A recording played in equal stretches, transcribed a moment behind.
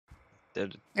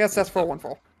Yes, that's for one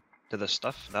fall. Did the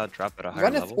stuff not drop at a higher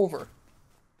Runneth level? over.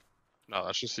 No,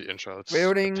 that's just the intro. It's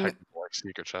Reloading. a technical like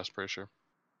secret chest, pretty sure.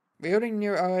 Reloading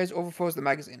near eyes overflows the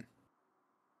magazine.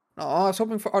 Oh, I was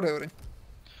hoping for auto loading.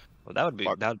 Well, that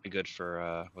would be good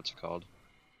for what's it called?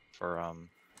 For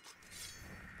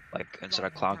like instead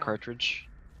of clown cartridge,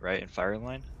 right? In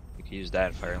Fireline, you can use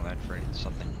that in Fireline for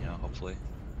something, you know, hopefully.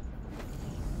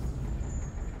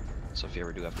 So if you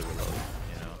ever do have to reload,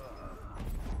 you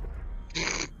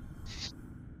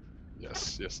know.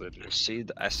 Yes, they do.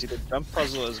 I see the jump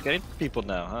puzzle is getting people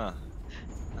now, huh?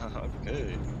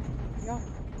 Okay. Yeah.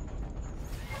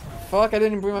 Fuck! I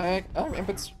didn't bring my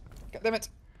inputs. God damn it.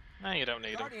 No, you don't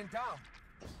need them.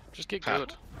 Just get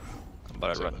good.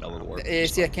 But I run another warp.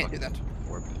 See, I can't do that.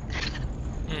 Warp.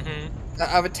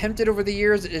 I've attempted over the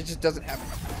years, it just doesn't happen.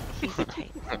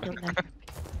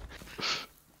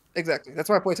 Exactly. That's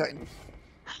why I play Titan.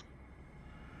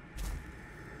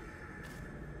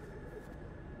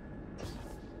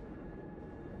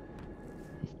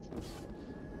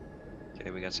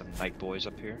 Okay, we got some night boys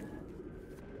up here.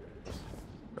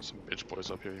 Got some bitch boys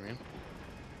up here, you mean?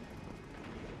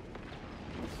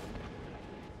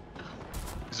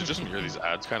 Is it just me or these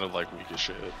ads kind of like weak as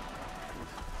shit?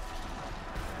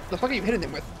 The fuck are you hitting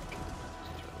them with?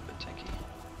 A bit tanky.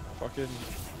 Fucking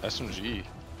SMG.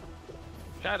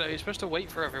 Shadow, you're supposed to wait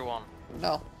for everyone.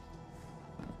 No.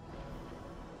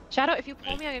 Shadow, if you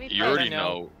pull me, I'm gonna be You already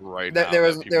know right now there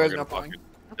was that people are no gonna pulling.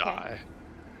 fucking die.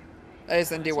 I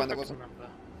just didn't do one that wasn't.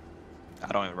 I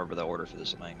don't even remember the order for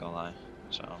this, I ain't gonna lie.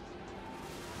 So.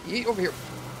 Yeet over here.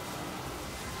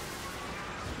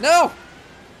 No!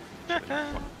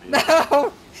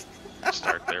 No!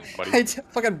 Start there, buddy. I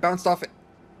fucking bounced off it.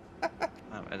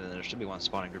 And then there should be one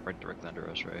spawning group right directly under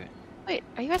us, right? Wait,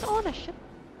 are you guys all on a ship?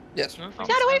 Yes. Shadow,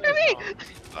 wait for me!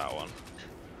 That one.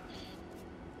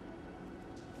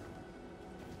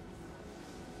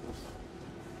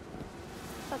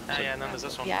 Yeah, and then there's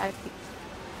this one. Yeah.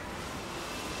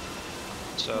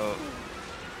 So,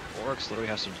 Oryx literally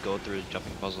has to go through his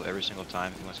jumping puzzle every single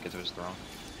time if he wants to get to his throne.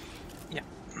 Yeah.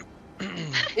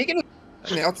 He can on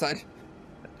the outside.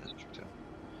 That's true too.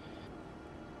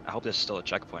 I hope there's still a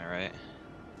checkpoint, right?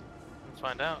 Let's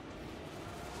find out.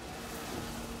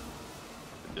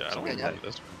 Yeah, I don't Okay, remember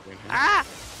this one. Ah!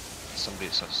 Somebody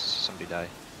die.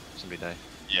 Somebody die.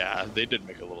 Yeah, they did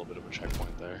make a little bit of a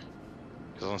checkpoint there.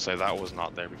 Because I was gonna say that was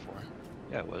not there before.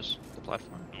 Yeah, it was. The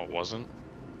platform. No, it wasn't.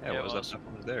 Yeah, Yeah, it was. it That was.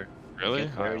 platform was there. Really?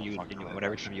 Where I don't you, fucking know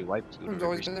whenever that time you wiped, you It's would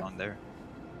always been respawn there.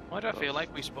 Why do I feel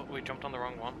like we jumped on the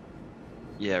wrong one?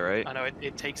 Yeah, right? I know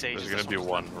it takes ages. There's gonna be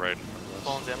one right in front of us.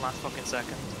 Spawns in last fucking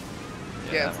second.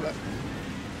 Yeah, it's that.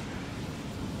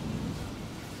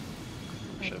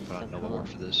 Should have put on Nova War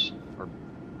for this. Or,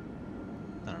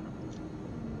 I don't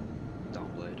know.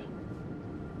 Dawnblade.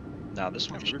 Now this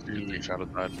one should You be... think Shadow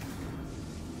died?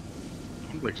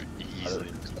 I'm like easily.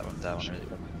 That one really...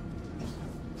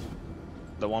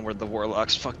 The one where the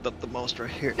warlocks fucked up the most right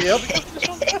here. Yep.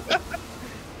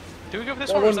 Do we go for this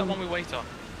That one or is that one- one we wait on?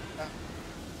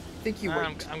 I think you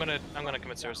wait. I'm gonna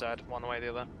commit suicide one way or the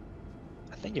other.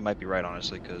 I think you might be right,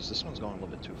 honestly, because this one's going a little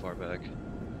bit too far back.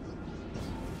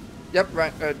 Yep,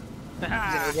 right.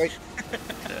 Ah! Wait.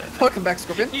 Welcome back,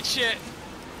 Scorpion. Eat shit!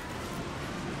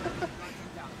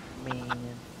 Man.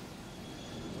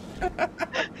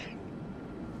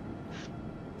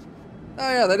 Oh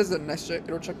yeah, that is a nice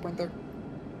little checkpoint there.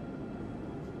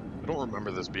 I don't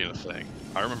remember this being a thing.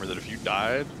 I remember that if you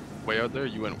died way out there,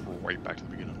 you went right back to the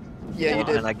beginning. Yeah, you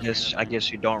did. And I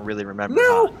guess you don't really remember.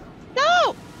 No! Huh?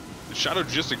 No! Did Shadow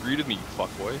just agree to me, you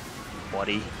fuckboy?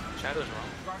 Buddy. Shadow's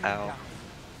wrong. Ow.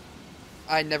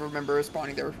 I never remember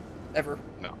spawning there, ever.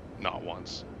 No, not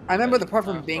once. I remember the part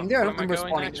from being Fuck, there. I where don't am I remember going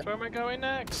spawning next? there. Where am I going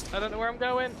next? I don't know where I'm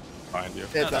going. Find you.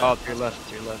 It's, Oh, to your left,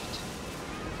 to your left.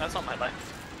 That's not my left.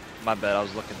 My bad, I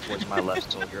was looking towards my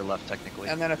left, so your left technically.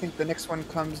 and then I think the next one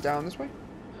comes down this way.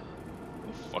 How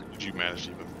the fuck did you manage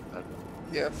to even put that?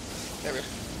 Yeah, there we go.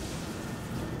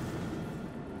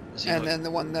 Is he And like- then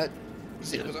the one that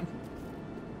Zeke was on.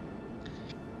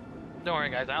 Don't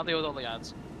worry guys, I'll deal with all the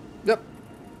ads. Yep.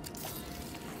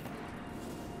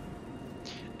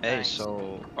 Hey, Thanks.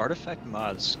 so artifact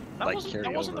mods That like wasn't, carry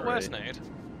that wasn't over, the worst right? nade.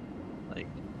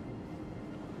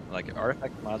 Like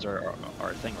artifact mods are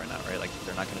a thing right now, right? Like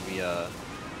they're not gonna be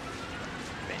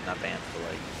not banned, but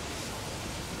like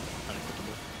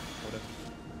unequitable, whatever,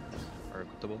 or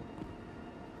equitable.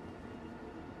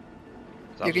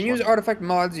 You can use artifact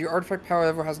mods. Your artifact power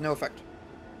level has no effect.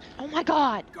 Oh my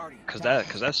god! Cause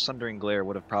that Sundering Glare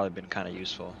would have probably been kind of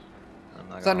useful. I'm not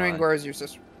gonna Thundering lie. Glare is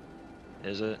useless.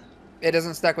 Is it? It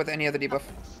doesn't stack with any other debuff.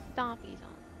 Stompies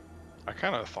on. I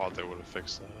kind of thought they would have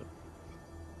fixed that.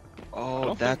 Oh,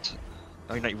 don't that.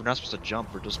 Oh, we're not supposed to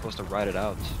jump. We're just supposed to ride it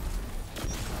out.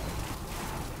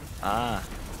 Ah.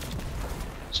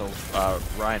 So,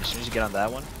 Ryan, as soon as you get on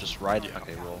that one, just ride.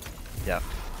 Okay, well, yeah.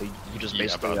 So you just Yeah,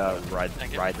 basically about ride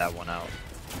that one out.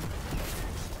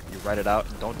 You ride it out,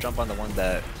 and don't jump on the one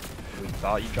that we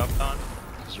thought you jumped on.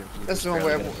 'Cause you're That's just the one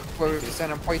barely where we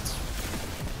stand on points.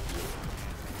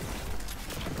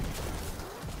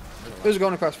 Who's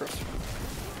going across first?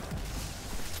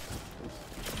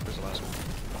 Where's the last one?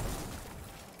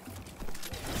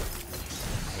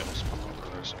 It'll spawn over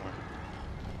there somewhere.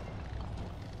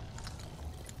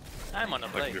 I'm on a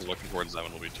Like blade. if you're looking towards that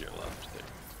one, will be to your left.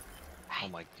 Oh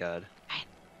my god.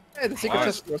 Hey, the secret What?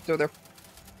 chest was still there.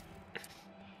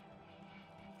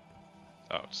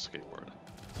 Oh, it's a skateboard.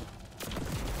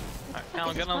 Alright,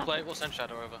 Callum, get on the blade. We'll send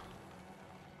Shadow over.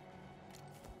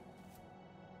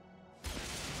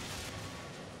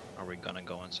 Are we gonna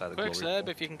go inside the Quick, glory Serb,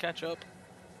 hole? if you can catch up.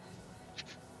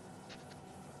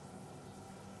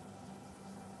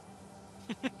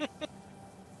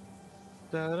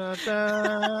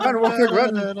 Run, Walker,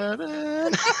 run!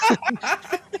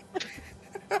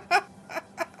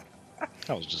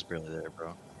 I was just barely there,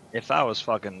 bro. If I was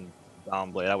fucking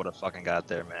downblade, I would have fucking got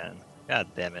there, man. God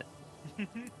damn it.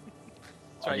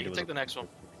 Sorry, you can take the next one.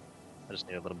 I just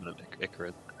need a little bit of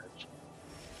Icarus.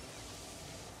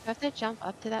 You have to jump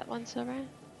up to that one, Silver.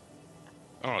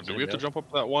 I don't know, do we have to Yeah. jump up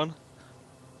to that one?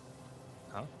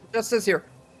 Just says here.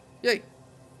 Yay.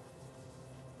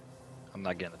 I'm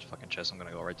not getting the fucking chest. I'm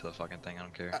gonna go right to the fucking thing. I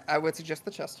don't care. I would suggest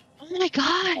the chest. Oh my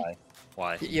god! Why?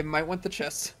 Why? You might want the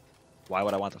chest. Why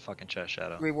would I want the fucking chest,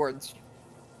 Shadow? Rewards.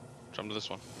 Jump to this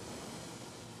one.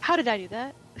 How did I do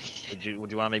that? Would you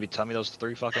want to maybe tell me those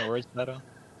 3 fucking words, Shadow?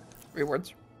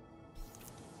 Rewards.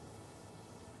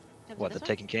 What, the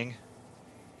Taken King?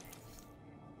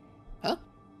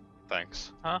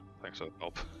 Thanks. Huh? Thanks for the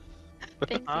help.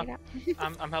 Thanks, Huh? Zeta.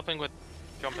 I'm helping with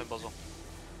jumping puzzle.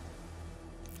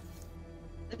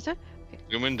 This one?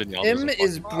 Human Danielle Dim doesn't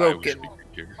is fucking lie, we should broken.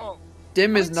 be here. Oh,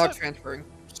 Dim is What's not up? transferring.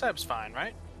 Seb's fine,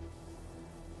 right?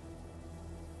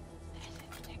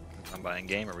 I'm buying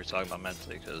game, or are we talking about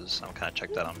mentally? Because I'm kind of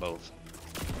checked out on both.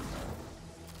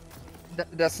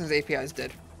 Dustin's API is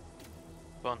dead.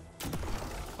 Fun.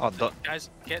 Oh, Guys,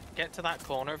 get to that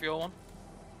corner of your one.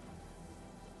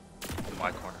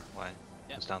 my corner. Why?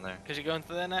 Yeah. It's down there. Because you're going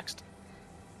to there next.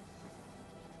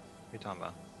 What are you talking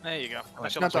about? There you go. Oh,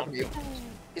 That's He's your not last talking one. to you.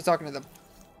 He's talking to them.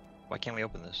 Why can't we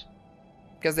open this?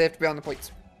 Because they have to be on the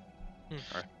points.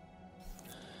 I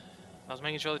was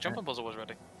making sure the jumping puzzle was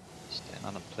ready. Stand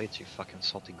on the plates, you fucking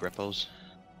salty grippos.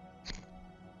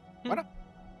 Why not?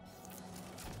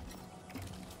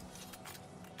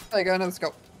 Oh, I got another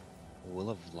scope. Will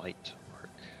of Light work.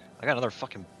 I got another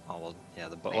fucking. Oh well, yeah.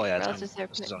 The Wait, oh yeah. Rose It's is there,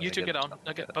 this is but- only You gonna two get on. stuff No,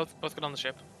 like get that. both get on the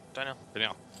ship. Daniel.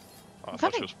 Danielle. Oh, I I'm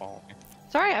thought she coming. was following me.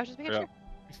 Sorry, I was just making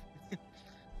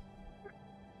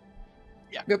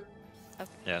Yeah. sure.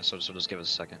 Yeah. So just give us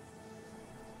a second.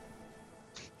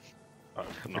 I'm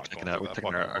We're not taking going out. We're through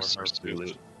taking that our fucking source door. to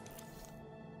loot.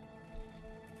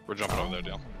 We're jumping over there,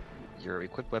 Dale. Your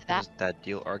equipped weapons That- that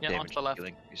deal arc Yeah, on damage to the left. deal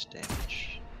increased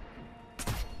damage.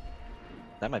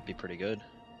 That might be pretty good.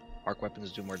 Arc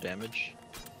weapons do more damage.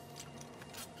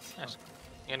 Yes.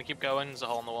 You're gonna keep going. There's a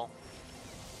hole in the wall.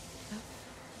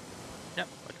 Like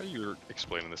how you're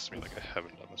explaining this to me like I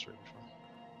haven't done this right before.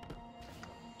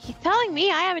 He's telling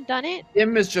me I haven't done it.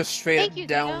 Dim is just straight Thank up you,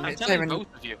 down. Zeno. I'm It's not telling even.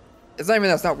 both of you. It's not even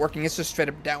that's not working. It's just straight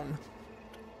up down.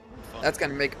 Fun. That's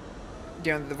gonna make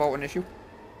getting the vault an issue.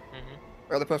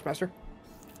 Mm-hmm. Or the postmaster.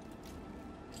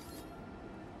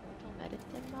 Virtual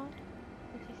medicine mod?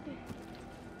 What's he say?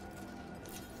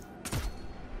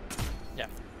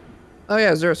 Oh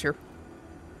yeah, Zero's here.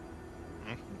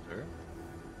 Sure.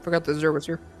 Forgot that Zero was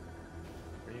here.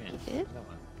 What do you mean? He did? No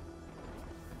one.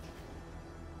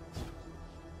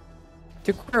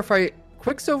 To clarify,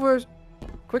 Quicksilver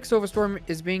Storm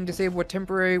is being disabled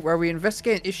temporarily while we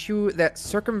investigate an issue that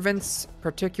circumvents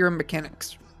particular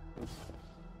mechanics.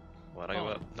 What I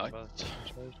Oh, got? nice.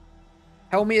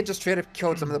 Helmet just straight up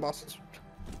killed some of the bosses.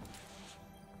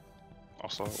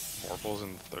 Also, Morple's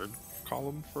in the 3rd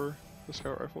column for the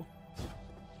scout rifle.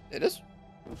 It is?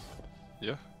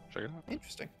 Yeah, check it out.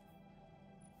 Interesting.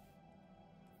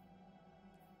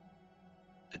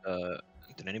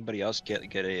 Did anybody else get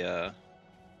a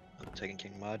Taken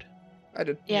King mod? I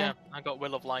did. Yeah. I got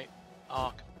Will of Light.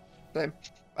 Arc. Same.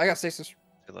 I got stasis.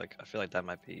 I feel like that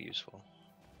might be useful.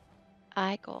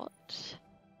 I got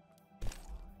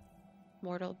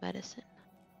mortal medicine.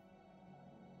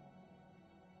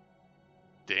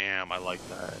 Damn, I like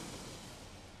that.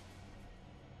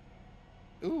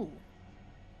 Ooh.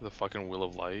 The fucking Will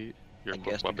of Light. Your I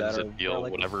guess we weapons gotta that deal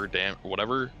like-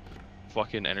 whatever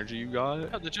fucking energy you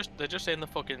got. No, they're just in the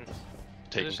fucking. They're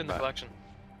Take just them in the back. collection.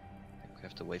 We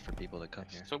have to wait for people to come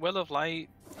here. So Will of Light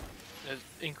is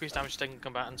increased damage taken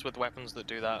combatants with weapons that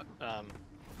do that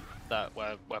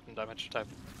weapon damage type.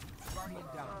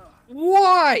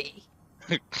 Why?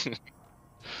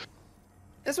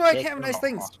 That's why I Kick can't have nice them.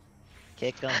 things.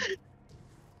 Kick him.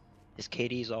 His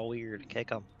KD's all weird. Kick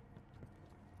him.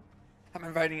 I'm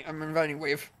inviting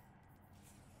Wave.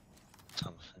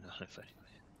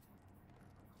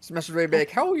 Smash way back.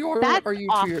 How That's are you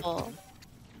to your... awful.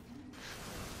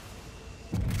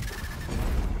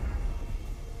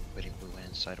 Waiting, we went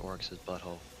inside Oryx's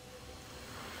butthole.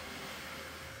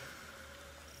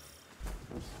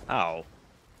 Ow.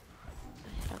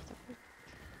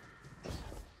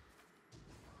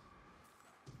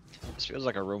 This feels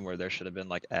like a room where there should have been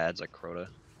like ads like Crota.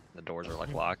 The doors are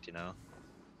like locked, you know?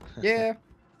 Yeah.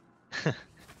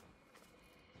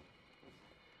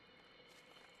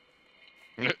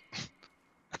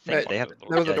 I think Right, they have. that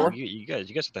was the Yeah, door? you guys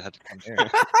have to come here.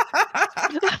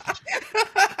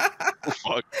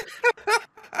 Fuck.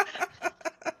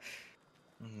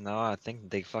 No, I think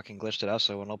they fucking glitched it out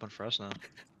so it won't open for us now.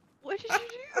 What did you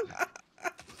do?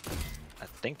 I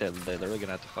think they're really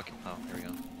gonna have to fucking. Oh, here we go.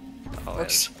 Oh, yeah,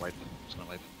 Works. it's gonna wipe. It's gonna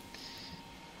wipe.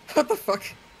 What the fuck?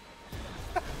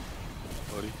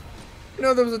 Buddy.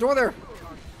 No, there was a door there.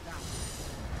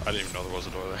 I didn't even know there was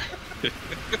a door there.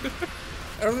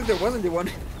 I don't think there wasn't one.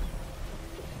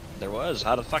 There was.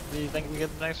 How the fuck do you think we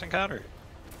get the next encounter?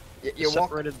 You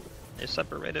walk. They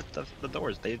separated the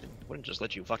doors. They wouldn't just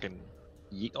let you fucking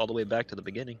yeet all the way back to the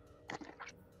beginning.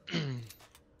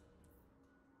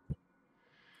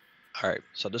 Alright,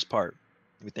 so this part.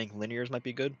 We think linears might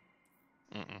be good?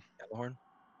 Mm-mm. Horn?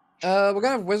 We're gonna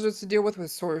have wizards to deal with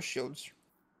Source shields.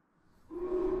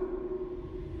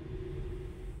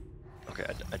 Okay,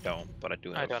 I don't, but I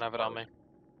do have. I don't have it on me.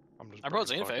 I'm just I brought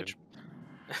bringing Xenophage.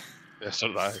 Yeah, so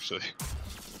did I actually.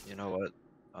 You know what?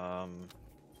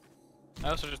 I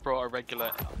also just brought a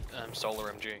regular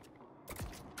solar MG.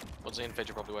 But Xenophage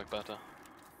would probably work better.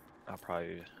 I'm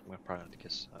gonna probably have to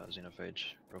get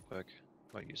Xenophage real quick.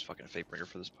 Might use fucking Fatebringer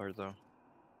for this part though.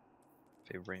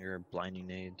 Fatebringer, Blinding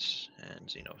Nades, and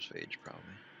Xenophage probably.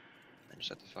 I just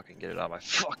have to fucking get it out of my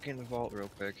fucking vault real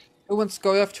quick. Who wants to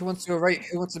go left? Who wants to go right?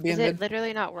 Who wants to be Is in it mid?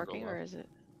 literally not working, or is it?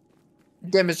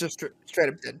 Dem is just straight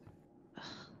up dead.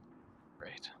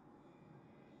 Great.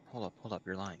 Hold up,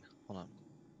 you're lying. Hold on.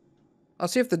 I'll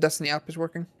see if the Destiny app is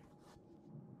working.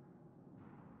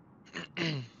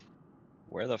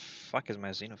 Where the fuck is my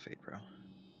Xenophage, bro?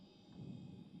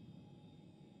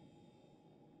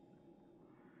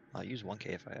 I'll use 1k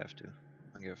if I have to.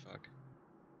 I don't give a fuck.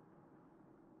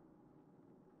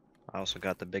 I also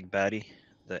got the big baddie,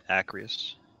 the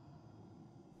Acrius.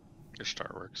 Your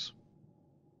star works.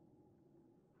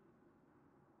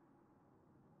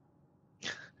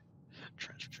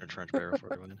 Trench bearer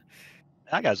for everyone.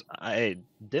 That guy's, hey,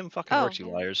 dim fucking Oh, works, you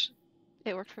yeah. liars.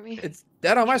 It worked for me. It's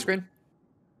dead on my screen.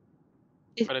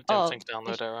 But it did sync down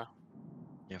though, Dara.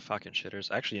 Yeah, fucking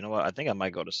shitters. Actually, you know what? I think I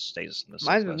might go to stasis in this.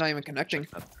 Mine's not even connecting.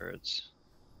 Checking out turrets.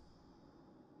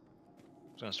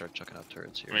 I'm gonna start chucking out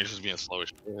turrets here. I mean, it's just being slow as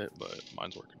shit, but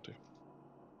mine's working too.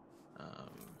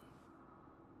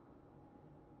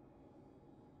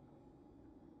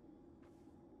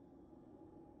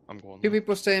 I'm going. Two there.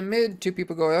 people stay in mid, 2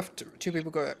 people go left, 2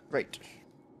 people go right.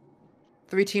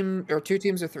 2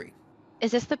 teams of 3.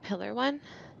 Is this the pillar one?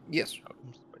 Yes.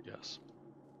 But yes.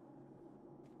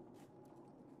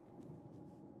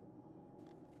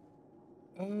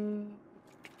 Oh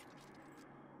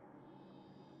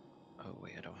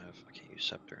wait, I can't use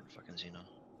Scepter and fucking Xeno.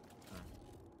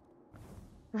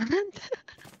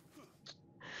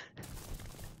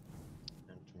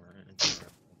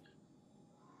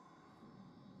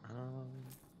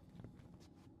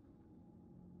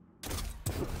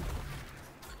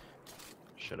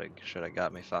 Should I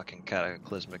got me fucking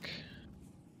cataclysmic.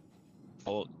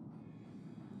 Oh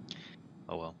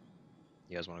well.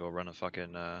 You guys wanna go run a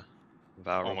fucking vow?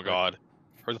 Oh real my quick? god.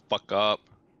 Hurry the fuck up.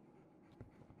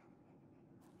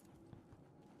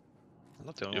 I'm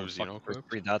not the You only one have fucking Xeno with equipped?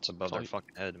 3 dots above That's all their you-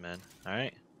 fucking head, man.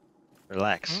 Alright?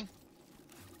 Relax. Hmm?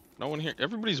 No one here.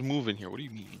 Everybody's moving here. What do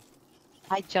you mean?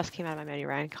 I just came out of my menu,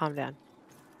 Ryan. Calm down.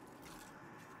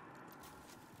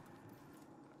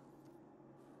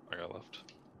 I got left.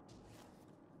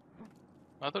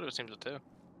 I thought it was teams of 2.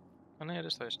 Oh no, it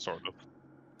is those. Sort of.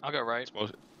 I'll go right. It's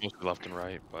mostly left and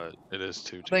right, but it is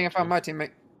two. I think I found my teammate.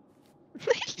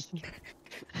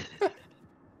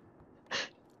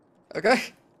 Okay.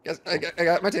 Guess I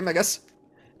got my team, I guess.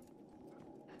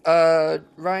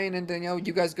 Ryan and Danielle,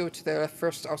 you guys go to the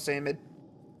first. I'll say mid.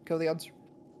 Kill the odds.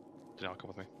 Danielle, come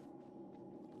with me.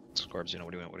 Scorps,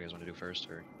 what do you guys want to do first,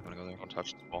 or you want to go there? Don't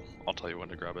touch the ball. I'll tell you when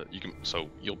to grab it. You can. So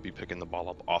you'll be picking the ball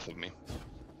up off of me.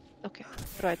 Okay.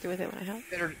 What do I do with it when I have?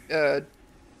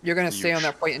 You're gonna You stay on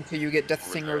that sh- point until you get Death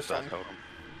Regard Singer's that song. totem.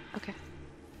 Okay.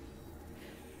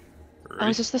 Oh, Ready?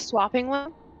 is this the swapping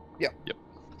one? Yep. Yep.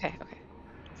 Okay, okay.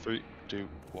 3, 2,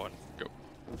 1, go.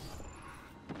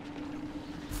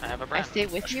 I have a I brand. stay I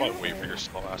with just you? want to wait for or- your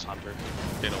slow ass hunter.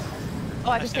 You know.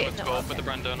 Oh, I I just stay stay with no, Scorp with okay. the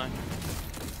brand, don't I?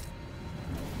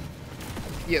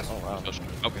 Yes. Oh wow. Just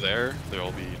up there,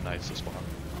 there'll be knights to spawn.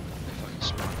 They fucking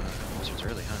spawned wizards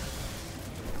early, huh?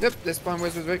 Yep. They spawn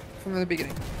wizards right from the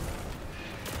beginning.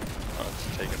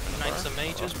 It's taken a minute. Knights are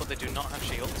mages, but they do not have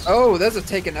shields. Oh, there's a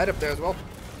taken knight up there as well.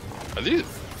 Are these?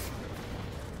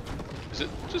 Has it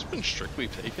just been strictly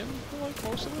taken for like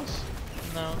most of this?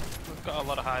 No, we've got a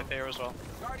lot of hive here as well.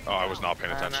 Oh, I was not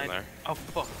paying And attention there. Oh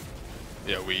fuck!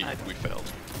 Yeah, we I- failed.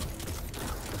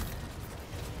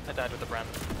 I died with the brand.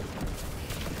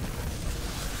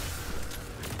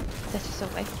 That's just a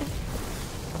waste.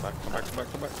 Come back, come back, come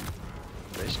back, come back.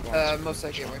 They spawned Most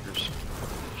likely. strongers.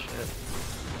 Shit.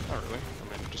 Not really.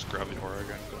 I mean, just grab the aura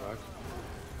again, go back.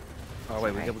 Oh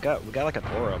wait, we got like an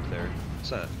aura up there. What's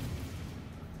that?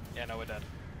 Yeah, no, we're dead.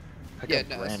 Pick Yeah, up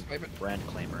no, brand, swipe it. brand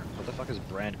claimer. What the fuck is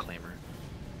brand claimer?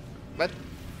 What?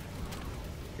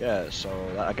 Yeah, so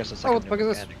I guess it's Oh, like what the a new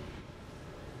fuck is this? mechanic.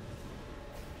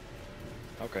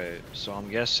 Okay, so I'm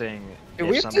guessing Do if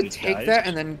we have to somebody take dies, that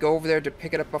and then go over there to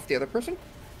pick it up off the other person?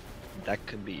 that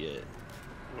could be it.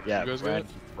 What did Yeah, you guys brand,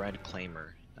 get? brand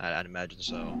claimer. I'd imagine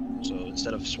so. So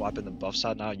instead of swapping the buff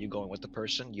side now, you going with the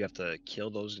person, you have to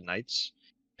kill those knights,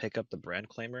 pick up the brand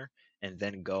claimer, and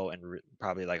then go and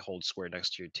probably like hold square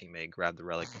next to your teammate, grab the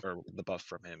relic or the buff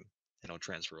from him, and it'll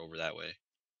transfer over that way.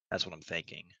 That's what I'm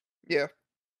thinking. Yeah.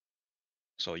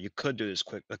 So you could do this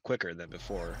quicker than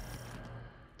before,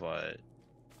 but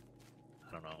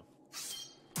I don't know.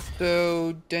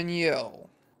 So Danielle,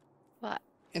 What?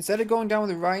 instead of going down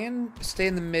with Ryan, stay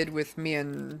in the mid with me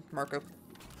and Marco.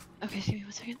 Okay, give me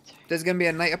 1 second. Sorry. There's gonna be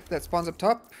a knight up that spawns up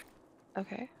top.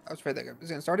 Okay. I was afraid that was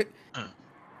gonna start it. Huh.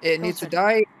 It Oh, needs to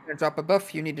sorry. die. Gonna drop a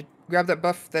buff. You need to grab that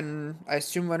buff. Then I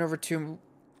assume run over to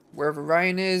wherever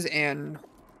Ryan is and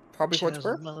probably hold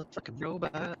square. Motherfucking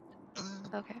robot.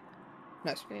 Okay.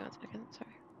 Nice. Give me 1 second.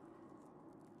 Sorry.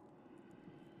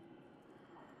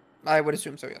 I would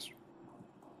assume so. Yes.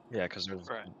 Yeah, because there's.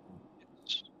 Right.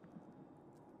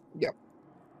 Yep.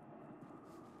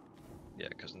 Yeah,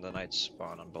 because the knights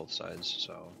spawn on both sides,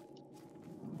 so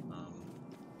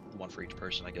one for each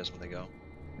person, I guess, when they go.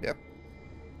 Yep.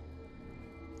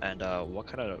 And what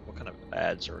kind of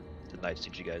ads or the knights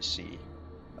did you guys see?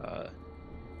 Oh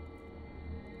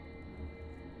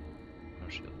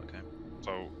shit. Okay.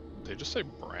 So they just say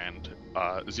brand.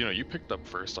 Xeno, you picked up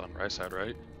first on right side,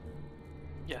 right?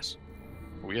 Yes,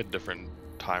 We had different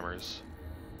timers.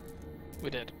 we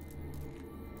did.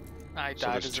 I So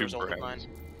died there's as a two result of mine. brands.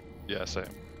 Yeah, same.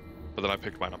 But then I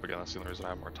picked mine up again. That's the only reason I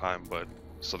have more time. But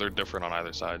so they're different on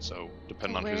either side. So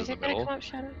depending on Where who's is in it the gonna middle, come up,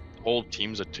 Shadow? whole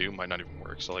teams of 2 might not even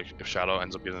work. So like if Shadow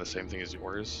ends up getting the same thing as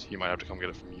yours, he might have to come get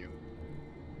it from you.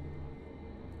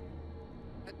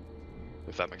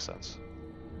 If that makes sense.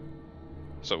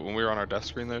 So when we were on our death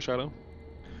screen there, Shadow,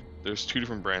 there's 2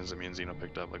 different brands that me and Xeno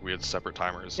picked up. Like we had separate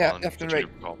timers Yeah, on left the and 2 right.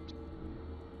 different columns.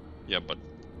 Yeah, but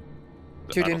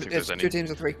Two I don't teams. think It's there's 2 any.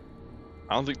 teams of 3.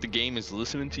 I don't think the game is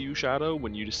listening to you, Shadow,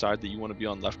 when you decide that you want to be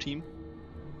on left team.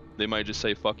 They might just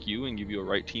say fuck you and give you a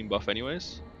right team buff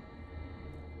anyways.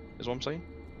 Is what I'm saying?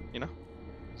 You know?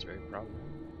 That's very probable.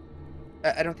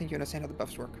 I don't think you understand how the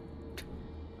buffs work.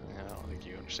 I don't think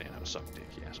you understand how to suck dick,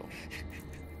 you asshole.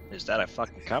 Is that a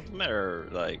fucking compliment or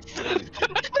like?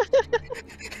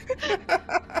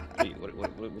 What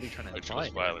are you trying to I imply?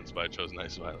 chose violence, but I chose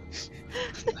nice violence.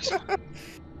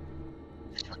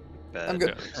 Bad. I'm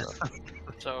good. Yeah, so-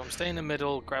 So I'm staying in the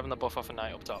middle, grabbing the buff off a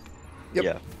knight up top. Yep.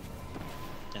 Yeah.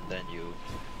 And then you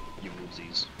move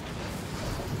these.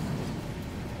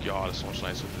 God, it's so much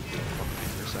nicer to do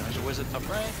fucking There's a wizard top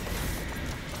right.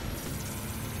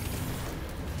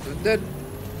 Who's dead?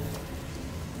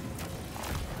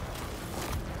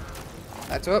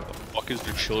 That's up. The fuck is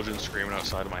your children screaming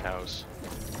outside of my house?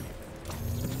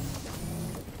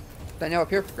 Danielle up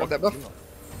here. Grab that buff.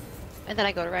 And then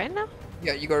I go to Ryan now?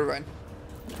 Yeah, you go to Ryan.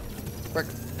 Quick.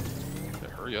 Yeah,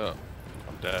 hurry up.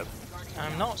 I'm dead.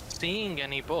 I'm not seeing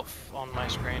any buff on my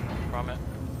screen from it.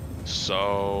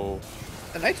 So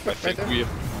The knight's I buff right think there. we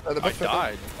have. Or the I buff's right there.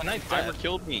 died. The knight's Timer dead.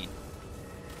 killed me.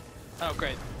 Oh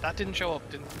great, that didn't show up.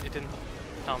 It didn't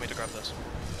tell me to grab this.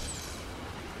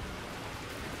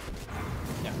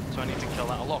 So I need to kill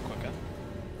that a lot quicker.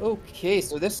 Okay,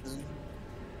 so this is.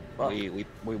 Wow.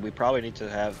 We probably need to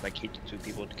have like keep the 2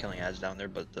 people killing ads down there,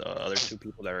 but the other 2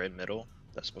 people that are in middle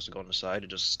that's supposed to go on the side to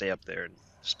just stay up there and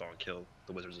spawn kill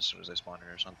the wizards as soon as they spawn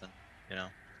in or something, you know.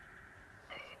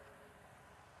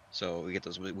 So we get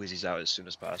those wizzies out as soon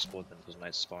as possible, then those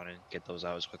knights spawn in, get those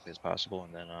out as quickly as possible,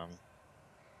 and then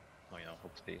well, you know,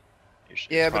 hopefully.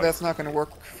 Yeah, but that's not going to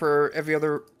work for every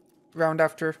other round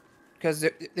after, because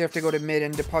they have to go to mid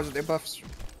and deposit their buffs.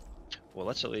 Well,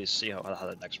 let's at least see how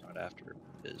the next round after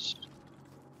is.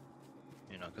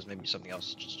 You know, because maybe something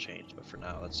else has just changed, but for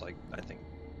now, that's like, I think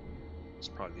it's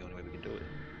probably the only way we can do it.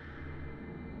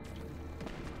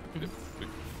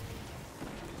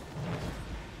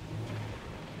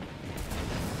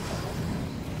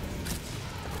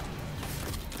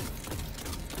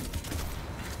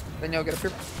 Then you'll get up here.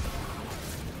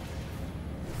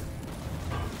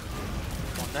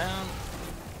 One down.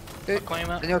 Okay. Claim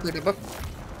it. Then you'll take the buff.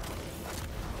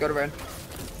 Go to Rand.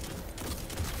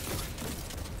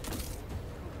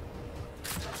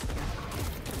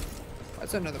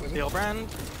 That's another wizard. Heal brand.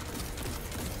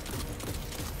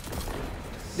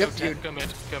 Yep, Go, dude. go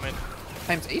mid. Go mid.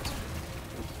 Times 8?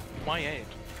 Why 8?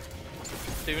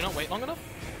 Do we not wait long enough?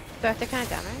 Do I have to count it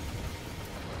down, right?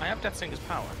 I have Death Singer's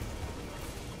power.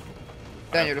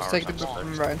 Daniel, just power take the times buff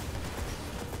from 6. Ryan.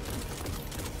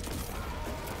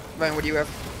 Ryan, what do you have?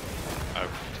 I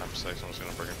have times 6. I'm just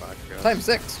gonna bring it back. I guess. Times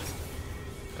 6?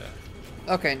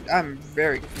 Yeah. Okay, I'm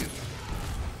very confused.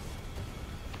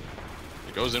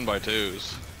 It goes in by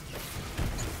 2s.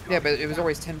 Yeah, but it was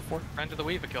always 10-4. Friend of the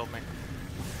Weaver killed me.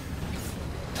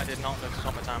 I did not notice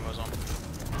what my time was on.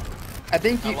 I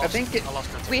think I lost it. my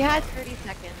time. We had 30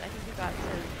 seconds. I think we got to.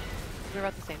 We were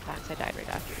at the same time, so I died right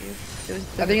after you. It was.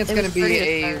 I think it's it gonna was be 30 to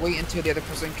a start. wait until the other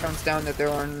person counts down that they're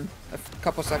on a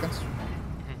couple seconds.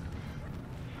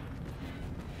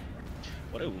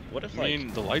 What if I like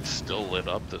mean, the lights still lit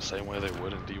up the same way they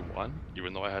would in D1,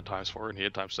 even though I had times 4 and he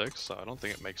had times 6, so I don't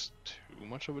think it makes too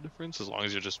much of a difference as long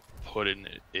as you're just putting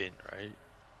it in, right?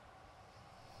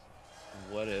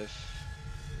 what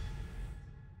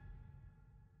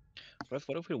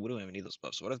if we don't even need those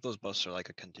buffs? What if those buffs are like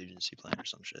a contingency plan or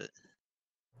some shit?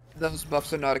 Those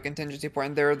buffs are not a contingency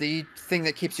point. They're the thing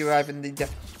that keeps you alive in the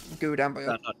death goo down by.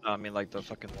 No, I mean like the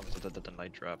fucking ones that the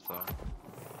night drop though.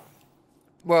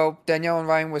 Well, Danielle and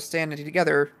Ryan was standing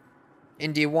together.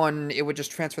 In D1, it would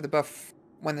just transfer the buff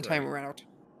when the timer ran out.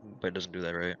 But it doesn't do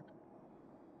that, right?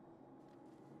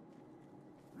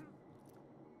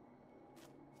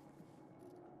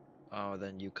 Oh,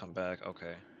 then you come back.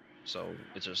 Okay. So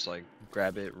it's just like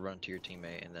grab it, run to your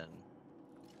teammate, and then.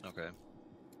 Okay.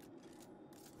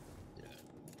 Yeah.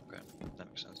 Okay. That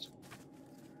makes sense.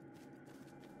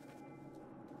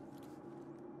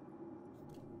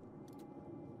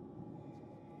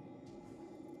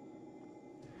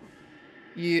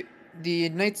 The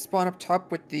knights spawn up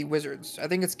top with the wizards. I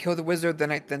think it's kill the wizard, the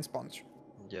knight then spawns.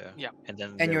 Yeah. Yeah. And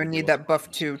then. And they you'll will need that buff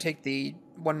spawn to take the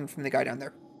one from the guy down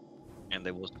there. And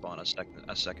they will spawn a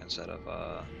second set of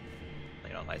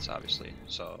you know, knights obviously.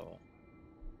 So.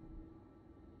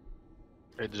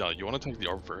 Hey, John, you want to take the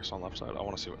orb first on left side? I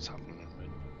want to see what's happening in mid.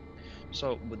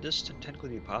 So would this technically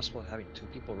be possible having 2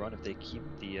 people run if they keep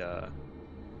the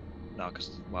no,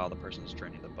 because while the person is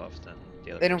draining the buff, then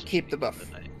the other They don't person keep should the be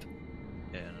buff. knight.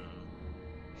 Yeah.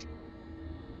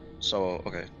 So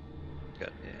okay.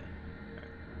 Good. Yeah.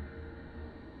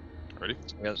 Ready?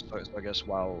 So I guess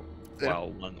while Yeah.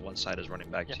 one side is running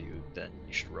back Yeah. to you, then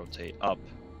you should rotate up,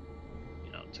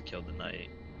 you know, to kill the knight,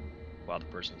 while the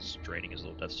person's draining his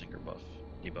little Death Singer buff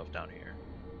debuff down here.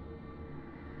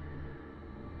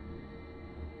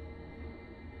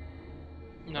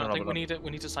 No, I think we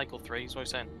need to cycle 3. So I'm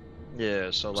saying. Yeah.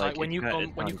 So So like when you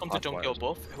it's come to junk your clockwise.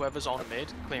 buff, whoever's on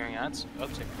mid clearing ads,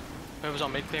 whoever's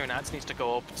on mid clearing ads needs to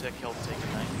go up to kill the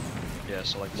taken knight. Yeah.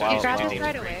 So like You while grab while- this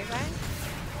right away, right?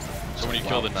 So when you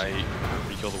kill the knight,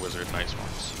 when you kill the wizard, knight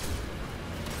spawns.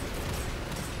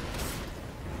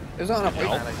 It was on a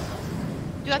Yeah. wait.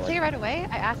 Do I take it right away?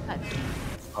 I asked that.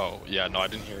 Oh, yeah, no, I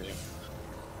didn't hear you.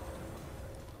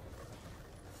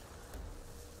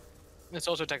 It's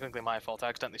also technically my fault. I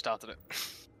accidentally started it.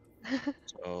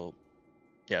 So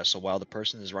yeah. So while the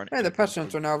person is running. Hey, the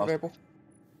pestilence are now buff- available.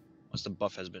 Once the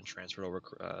buff has been transferred over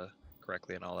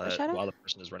correctly and all that, Shadow? while the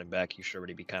person is running back, you should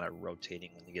already be kind of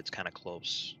rotating when he gets kind of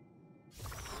close.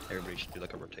 Everybody should do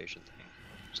like a rotation thing.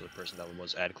 So the person that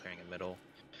was ad clearing in middle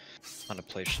on the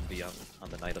plate should be on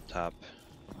the knight up top.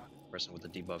 The person with the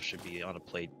debuff should be on a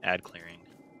plate ad clearing.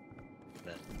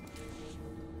 Then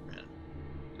yeah,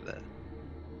 do that.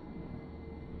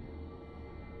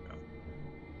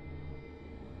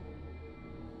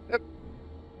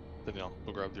 Danielle,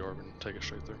 go grab the orb and take it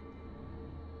straight through.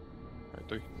 Alright,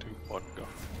 3, 2, 1, go.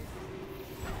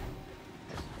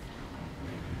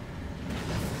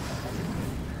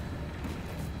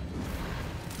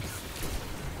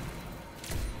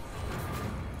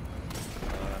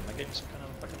 Am I getting some kind of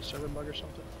fucking server bug or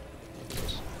something?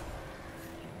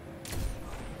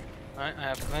 Alright, I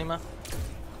have Claimer.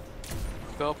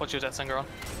 Go, put your Death Singer on.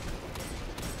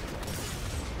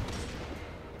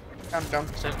 I'm done.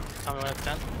 So, tell me when it's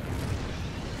 10.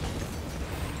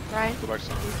 Ryan? Go back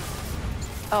to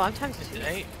Oh, I'm times 2.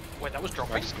 8. Wait, that was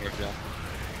dropping. back to North, yeah.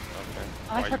 Okay.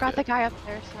 Oh, I forgot the guy up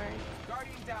there, sorry.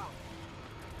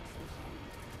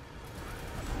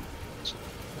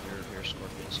 Your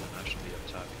scorpions will actually be up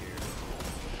top here.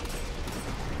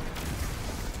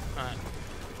 Alright.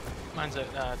 Mine's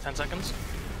at 10 seconds.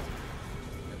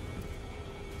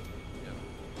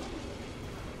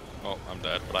 Oh, I'm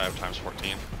dead, but I have times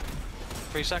 14.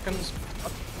 3 seconds.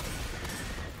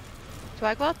 Do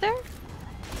I go out there?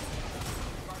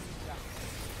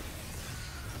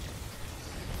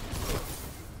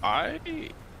 I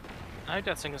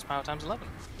Death Singer's power times 11.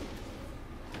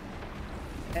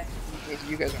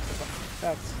 You guys aren't the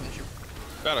That's an issue.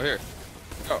 Battle here.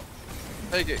 Go.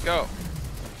 Take it, go.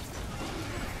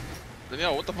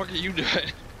 Danielle, what the fuck are you doing?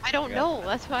 I don't know,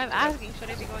 that's why I'm asking. Should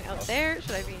I be going out there?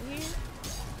 Should I be in here?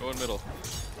 Go in middle.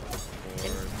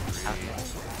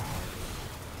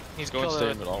 He's Go and killed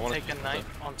stay in middle. I want to take a knight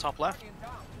on top left.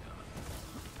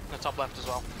 The top left as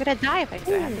well. I'm gonna die if I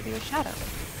do. I have to be with Shadow.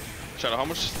 Shadow, how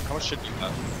much shit do you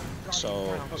have? So,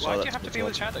 Why do you have to be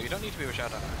with Shadow? You don't need to be with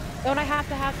Shadow. Don't I have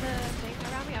to have the thing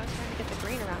around me? I was trying to get the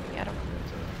green around me. I don't know.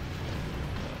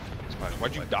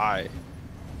 Why'd you die?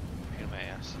 in my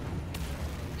ass.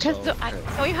 Because So,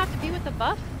 so you have to be with the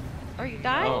buff, or you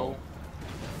die. Oh.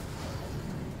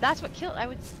 That's what killed. I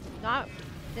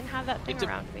didn't have that thing It's a-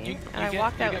 around me, you and I get-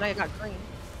 walked you out get- and I got green.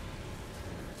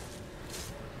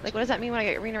 Like, what does that mean when I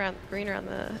get green around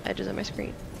the edges of my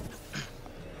screen?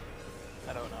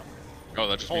 I don't know. Oh,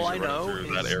 that just All means I you're know running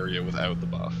through that is- area without the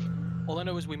buff. All I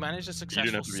know is we managed a didn't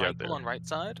successful have to be out cycle there. on right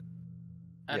side,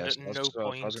 and Yes, at that's no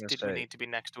what I was point gonna did we say. need to be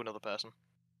next to another person.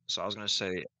 So I was gonna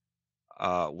say,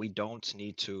 we don't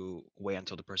need to wait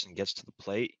until the person gets to the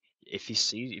plate. If you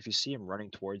see him running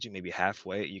towards you, maybe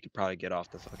halfway, you could probably get off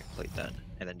the fucking plate then,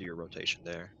 and then do your rotation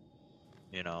there.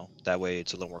 You know, that way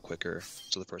it's a little more quicker,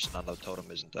 so the person on the totem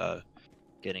isn't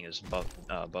getting his buffs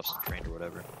and trained or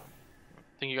whatever.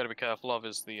 Thing you got to be careful of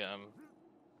is the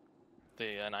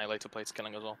annihilator plates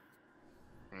killing as well.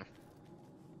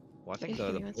 Well, I think Give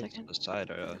the me 1 plates on second. the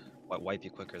side wipe you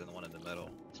quicker than the one in the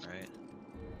middle, right?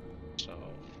 So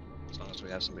as long as we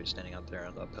have somebody standing out there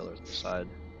on the pillars on the side,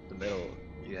 the middle,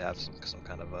 you have some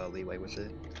kind of leeway with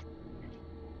it.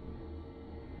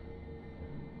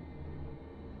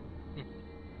 It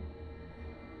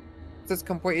says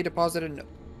completely deposited. No.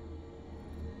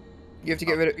 You have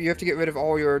to get rid of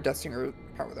all your Death Singer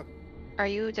power though. Are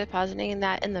you depositing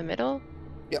that in the middle?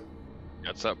 Yeah,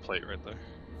 it's that plate right there.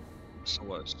 So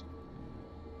what?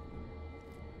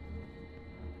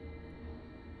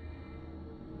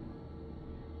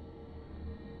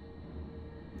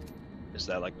 Is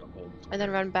that like the whole? And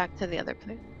then run back to the other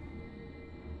plate?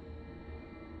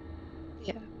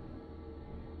 Yeah.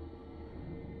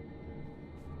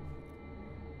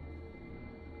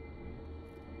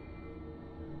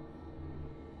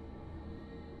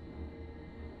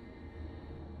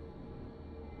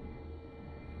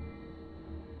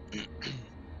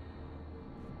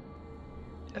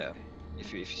 Yeah. Okay.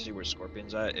 If you see where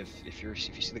Scorpion's at, if you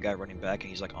see the guy running back and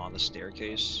he's like on the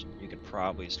staircase, you could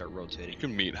probably start rotating. You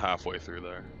can meet halfway through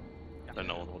there. Then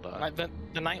no one will die. Like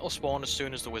the knight will spawn as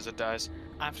soon as the wizard dies.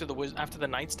 After the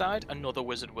knight's died, another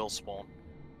wizard will spawn.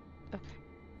 Okay.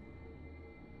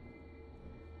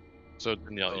 So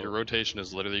Danielle, your rotation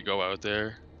is literally go out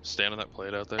there, stand on that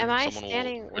plate out there. Am I someone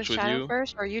standing will with switch Shadow you.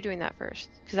 first, or are you doing that first?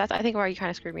 Because that's, I think, where you kind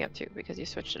of screwed me up too, because you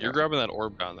switched it You're around. grabbing that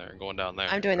orb down there and going down there.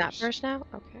 I'm doing that first now?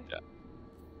 Okay. Yeah.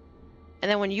 And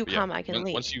then when you But yeah, come, I can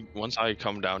leave. Once I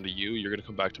come down to you, you're gonna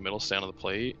come back to middle, stand on the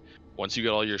plate. Once you get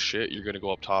all your shit, you're gonna go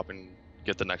up top and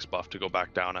get the next buff to go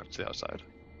back down up to the outside.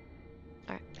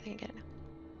 Alright, I can get it now.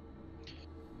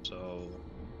 So.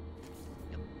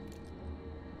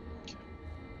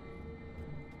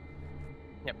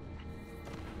 Yep.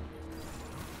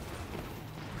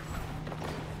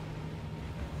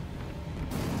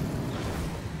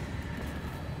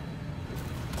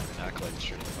 Act like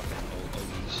straight fucking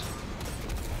OGs.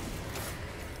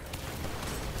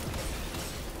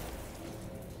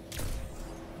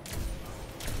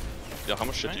 Yeah, how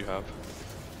much shit do you have?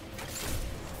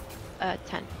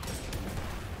 10.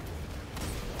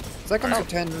 Seconds of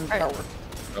 10 Alright. power.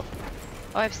 Go.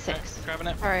 Oh, I have 6. Grabbing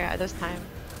it. Sorry, there's time.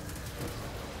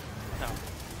 No.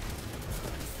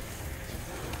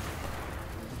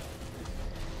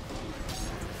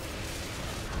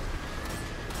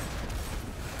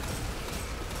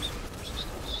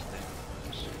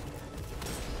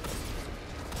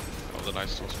 Oh, the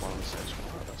knights still spawn on the stage.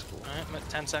 Oh, that's cool. Alright, I'm at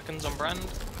 10 seconds on Brand.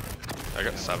 I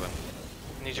got 7.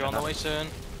 Need you on the way soon.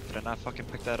 Did I not fucking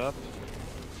pick that up?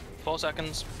 4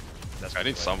 seconds. That's I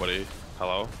need somebody.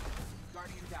 Hello?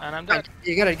 And I'm dead.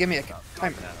 You gotta give me a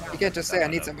timer. You can't just say I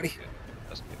need somebody.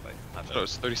 That's gonna be a fight. No,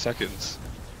 it's 30 seconds.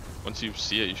 Once you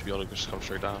see it, you should be able to just come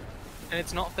straight down. And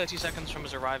it's not 30 seconds from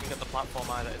us arriving at the platform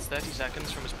either. It's 30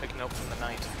 seconds from us picking up from the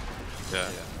night. Yeah.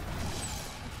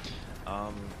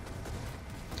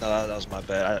 No, that was my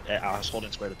bad. I was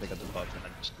holding square to pick up the buff and I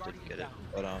just didn't get it.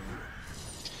 But I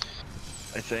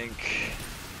think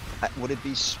would it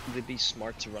be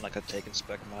smart to run like a take and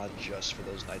spec mod just for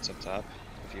those knights up top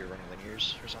if you're running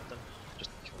linears or something? Just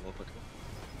to kill them a little quicker.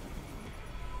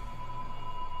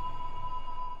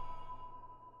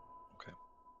 Okay.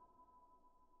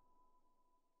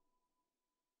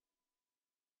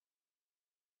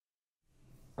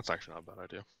 That's actually not a bad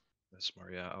idea. That's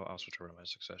smart. Yeah, I'll switch over to my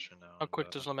succession now. How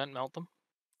quick does Lament melt them?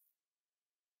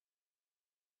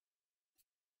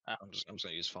 I'm just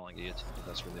gonna use Falling Guillotine.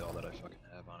 That's really all that I fucking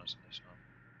have, honestly. So.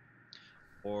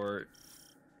 Or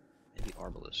maybe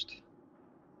Arbalist,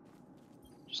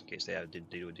 just in case they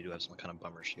do have some kind of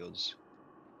bummer shields.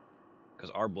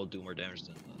 Because Arb will do more damage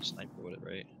than the Sniper would it,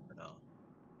 right? Or no?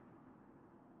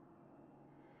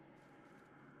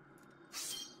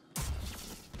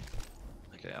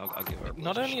 Okay, I'll give Arbalist.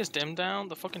 Not only is Dim down,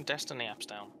 the fucking Destiny app's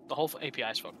down. The whole API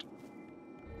is fucked.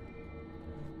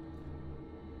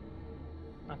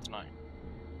 That's annoying.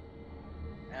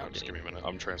 Oh, just give me a minute.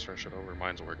 I'm transferring shit over.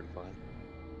 Mine's working fine.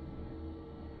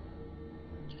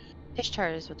 This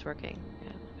chart is what's working.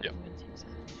 Yeah. Yep. everyone seems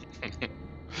to-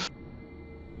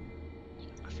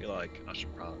 I feel like I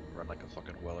should probably run like a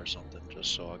fucking well or something,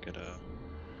 just so I could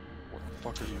What the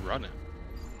fuck are you running?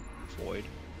 void.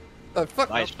 Fuck.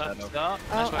 Nice, That's Shadow. that.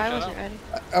 Oh, Nice one, I Shadow. wasn't ready.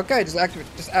 Okay,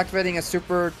 just activating a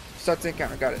super starts the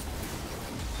encounter. Got it.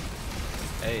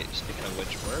 Hey, speaking of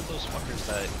which, where are those fuckers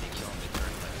that be killing me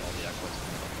during like all the acolytes?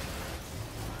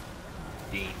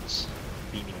 Beans,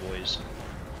 beanie boys.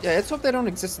 Yeah, let's hope they don't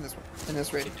exist in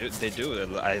this raid. They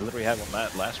do. I literally had one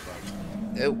that last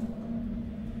run. Nope.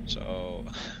 So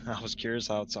I was curious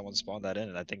how someone spawned that in,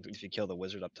 and I think if you kill the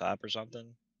wizard up top or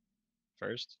something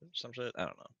first, some shit. I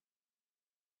don't know.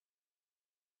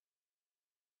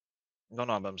 No,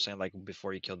 but I'm saying like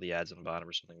before you kill the ads on the bottom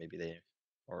or something, maybe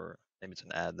maybe it's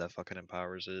an ad that fucking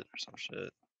empowers it or some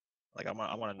shit. Like I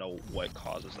want to know what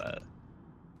causes that.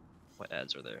 What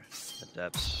ads are there?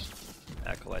 Adepts,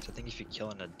 acolytes. I think if you kill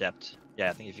an adept, yeah,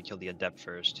 I think if you kill the adept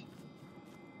first,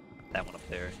 that one up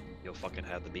there, you'll fucking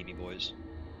have the beanie boys.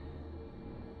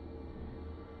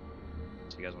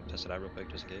 So you guys want to test it out real quick,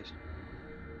 just in case?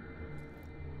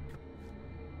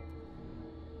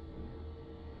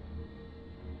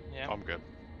 Yeah. I'm good.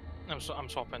 I'm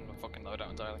swapping the fucking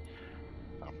loadout entirely.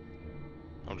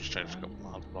 I'm just changing a couple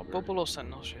mods. But I'll be Bubble or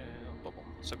Sentinel? Yeah, bubble.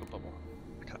 It's a good bubble.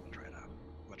 I kind of want to try it out.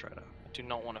 I'm gonna try it out. I do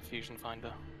not want a fusion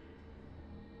finder.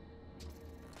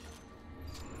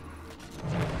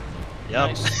 Yep.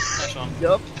 Nice one.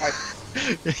 Yup.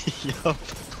 Yup.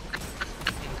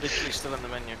 Literally still in the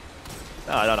menu.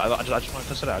 No, I just want to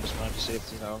test it out. I just wanted to see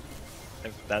if,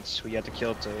 if that's who you had to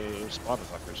kill to spawn the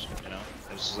fuckers,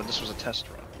 This was a test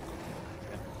run.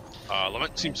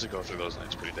 Lament seems to go through those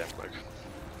nights pretty damn quick.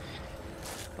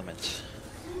 Lament.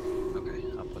 Okay,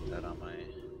 I'll put that on my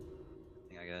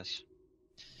thing, I guess.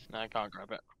 No, I can't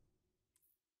grab it.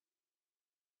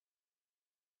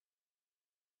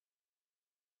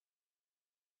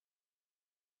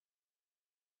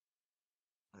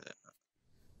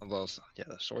 Well, yeah,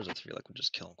 the swords I feel like would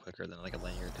just kill him quicker than like a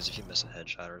linear, because if you miss a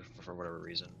headshot or for whatever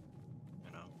reason,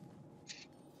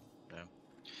 Yeah.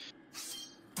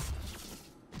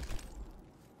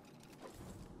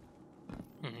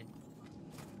 Mm-hmm.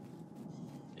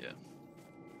 Yeah.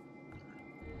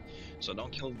 So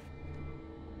don't kill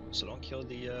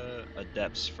the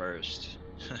adepts first.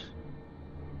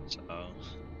 So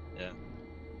yeah.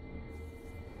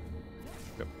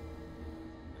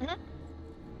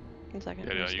 One second.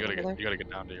 Yeah, I'm yeah, just you gotta gonna go get, you gotta get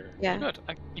down to your. Yeah. Good.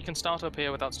 You can start up here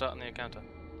without starting the encounter.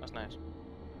 That's nice.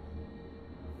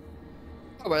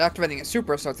 Oh, by activating a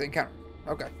super starts the encounter.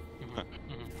 Okay. Mm-hmm.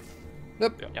 Mm-hmm.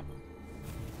 Yep. Yep.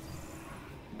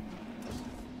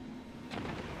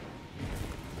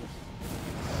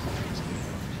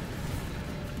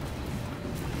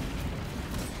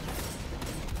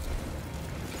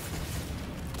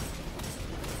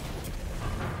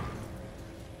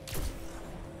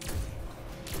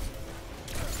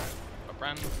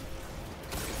 And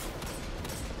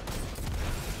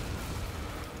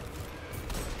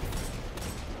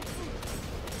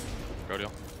Go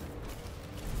deal.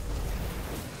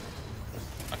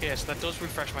 okay, yes, that does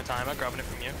refresh my timer, grabbing it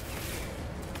from you.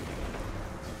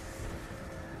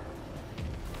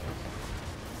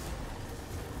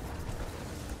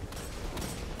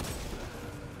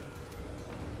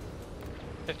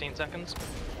 "15 seconds.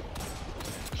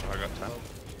 So I got 10.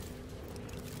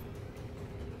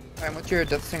 Alright, what's your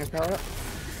Death Singer's power up?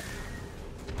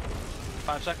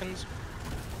 5 seconds.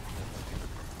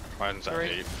 Mine's at 3.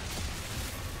 8.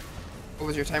 What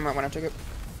was your timer when I took it?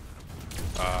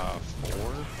 4. Oh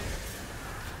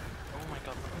my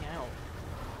god, let me out.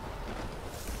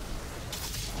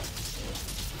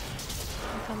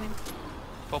 I'm coming.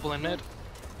 Bubble in mid.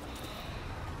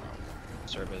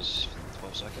 Serb is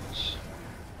 12 seconds.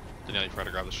 Danielle, you try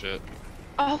to grab the shit.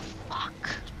 Oh fuck.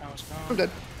 Power's I'm gone. dead.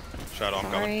 Shadow, I'm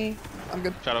coming. Sorry. I'm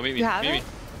good. Shadow, meet me. You have Meet me. it?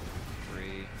 3,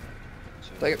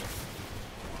 2. Take it.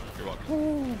 You're welcome.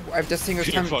 Ooh, I've Death Singer's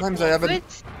You're fucking times I haven't. Good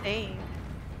save. Damn.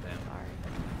 Sorry.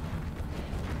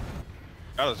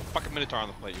 Shadow, there's a fucking Minotaur on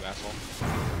the plate, you asshole.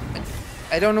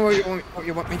 I don't know what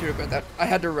you want me to do about that. I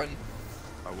had to run.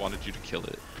 I wanted you to kill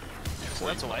it. So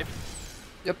that's a wipe.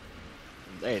 Yep.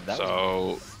 Hey, that So,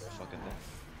 was a fucking thing.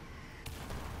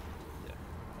 Yeah,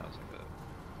 that was like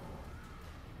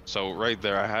so right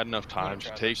there, I had enough time to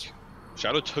try take. this.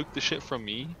 Shadow took the shit from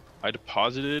me. I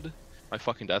deposited my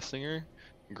fucking Death Singer,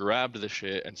 grabbed the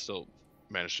shit, and still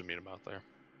managed to meet him out there.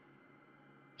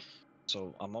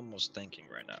 So I'm almost thinking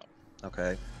right now.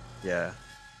 Okay. Yeah.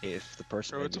 If the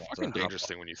person. Bro, it's a maybe wants fucking to hop dangerous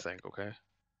thing when you think, okay?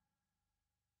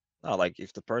 No, like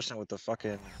if the person with the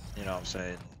fucking, you know what I'm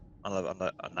saying, on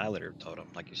the annihilator totem,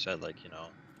 like you said, like, you know,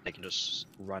 they can just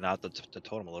run out the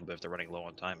totem a little bit if they're running low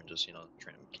on time and just, you know,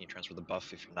 can you transfer the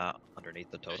buff if you're not underneath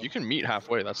the totem? You can meet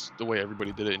halfway. That's the way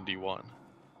everybody did it in D1.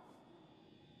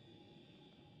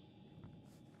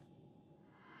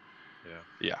 Yeah.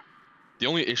 Yeah. The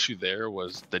only issue there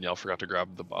was Danielle forgot to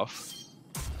grab the buff.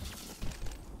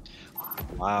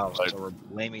 Wow, But- so we're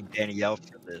blaming Danielle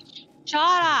for this. Shut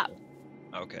up.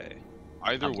 Okay.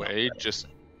 Either I'm not way, bad at just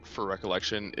for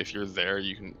recollection, if you're there,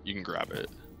 you can grab it.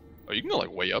 Oh, you can go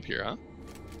like way up here, huh?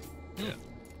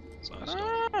 So I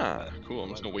still, Ah, cool. I'm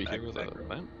just gonna wait here with Back, a back,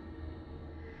 plant.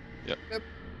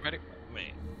 Ready? how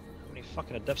many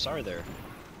fucking adepts are there?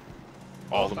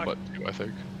 All of fuck. them but 2, I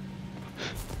think.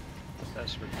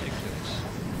 That's ridiculous.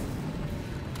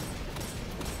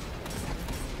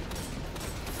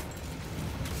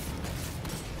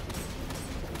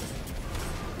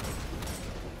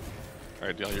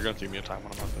 Alright, Danielle, you're gonna give me a time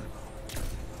when I'm out there.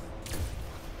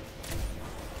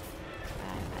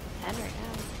 I'm at 10 right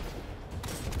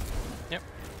now.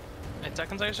 8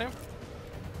 seconds, I assume?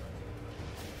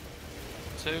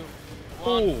 2, 1.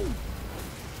 Oh!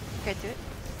 Okay, do it.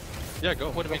 Yeah, go.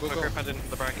 Would have go, been go, quicker go. if I didn't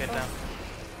put the barricade down.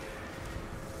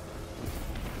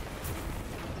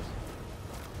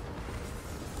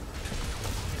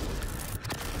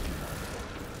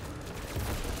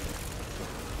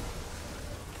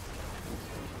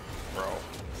 Bro,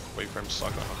 wait for him to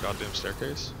suck on a goddamn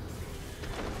staircase.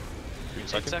 3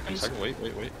 seconds. seconds. Wait.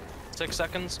 6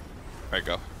 seconds. Alright,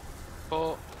 go.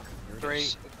 4, 3,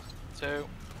 2,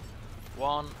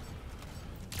 1.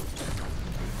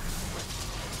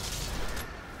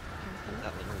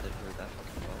 That literally didn't hear that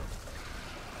fucking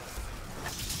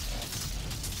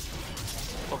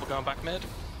well. Bubble going back mid.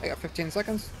 I got 15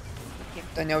 seconds. Here.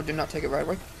 Danielle, do not take it right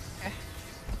away.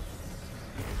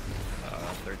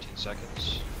 13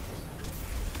 seconds.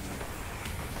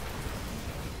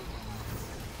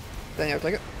 Danielle,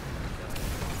 take it.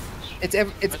 It's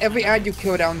every ad you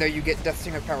kill down there, you get Death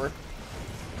Singer power.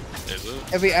 Is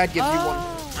it? Every ad gives you one.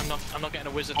 Oh. I'm not getting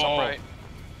a wizard Oh. top right.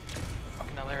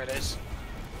 Fucking hell, there it is.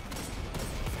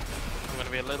 I'm gonna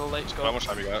be a little late to go. How much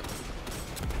time you got?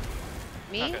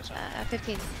 Me? Okay, so-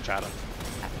 15. Chatham.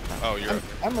 Oh, you're up.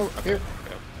 I'm over Okay. here.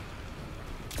 Okay.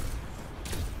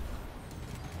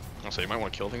 I'll say you might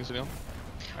want to kill things, Danielle.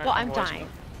 Alright, Well, I'm otherwise- dying.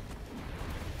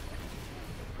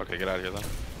 Okay, get out of here then.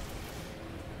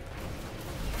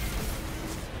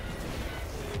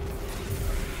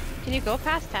 Can you go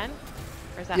past 10?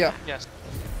 Or is that Yeah. max? Yes.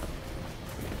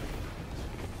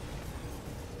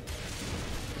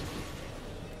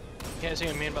 Yeah, see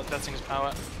what I mean about that thing's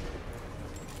power.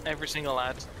 Every single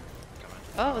ad.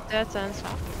 Oh, that's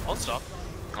unstoppable. I'll stop.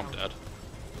 I'm dead.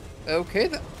 Okay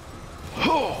then.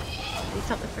 Need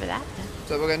something for that then.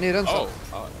 So we're gonna need unstop.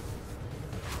 Oh.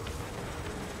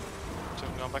 So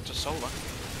I'm going back to solar.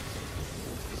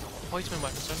 Oh, he's been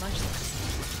working so nicely.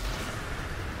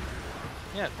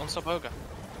 Yeah, one stop ogre.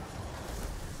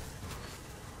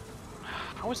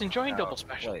 I was enjoying double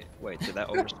special. Wait, did that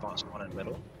overspawn spawn in the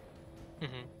middle?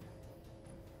 Mm-hmm.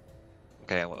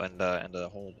 Okay, well, and the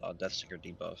whole Death Stinger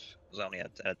debuff was only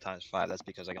at ×5. That's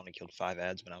because I only killed 5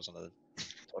 ads when I was on the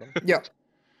totem. Yeah.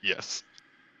 Yes.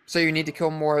 So you need to kill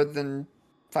more than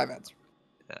 5 ads.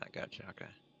 Yeah, I gotcha. Okay.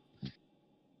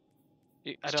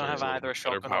 I don't have either a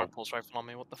shotgun or a pulse rifle on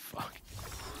me. What the fuck?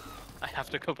 I have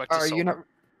to go back to. Are you not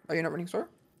running Sora?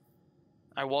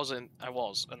 I was, and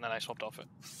then I swapped off it,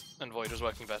 and Void was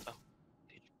working better.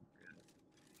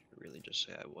 Really, just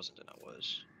say I wasn't and I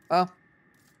was.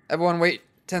 Everyone, wait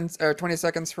 20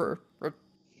 seconds or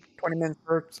 20 minutes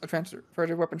for a transfer for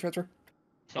a weapon transfer.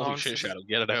 Holy shit, Shadow,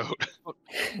 get it out.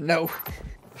 No.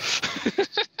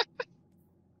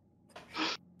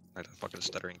 Like a fucking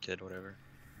stuttering kid, whatever.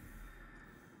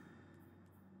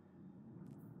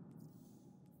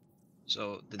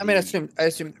 So I assumed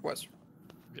it was.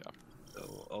 Yeah.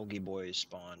 So Ogie boys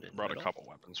spawned in. Brought a couple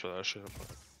weapons for that shit.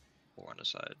 4 on the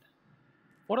side.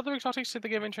 What other exotics did they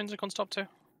give intrinsic on stop to?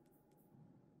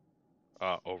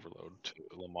 Overload to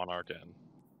the Monarch and.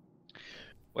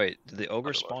 Wait, did the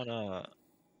ogre spawn on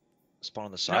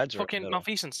the sides or fucking the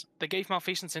malfeasance? They gave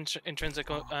malfeasance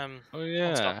intrinsic. Oh On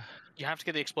yeah. stop. You have to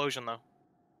get the explosion though.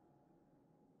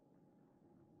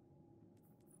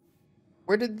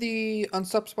 Where did the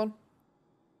unstop spawn?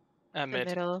 The Mid.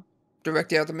 middle.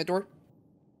 Directly out the mid door?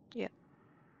 Yeah.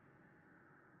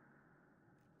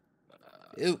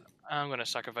 Ew. I'm gonna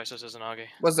sacrifice this as an Augie.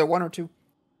 Was there 1 or 2?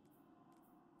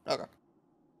 Okay.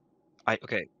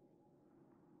 Okay.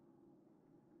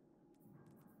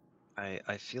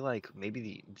 I feel like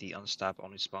maybe the unstop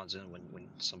only spawns in when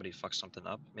somebody fucks something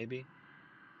up, maybe.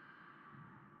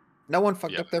 No one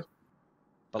fucked Yeah. up there.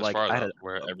 But As like far as I had,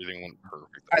 where everything went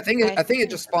perfect. I think it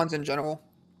just spawns in general.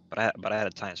 but I had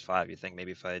a ×5. You think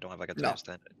maybe if I don't have like a No.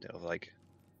 ×10, it'll like.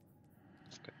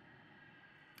 Okay.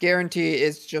 Guarantee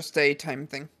it's just a time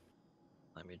thing.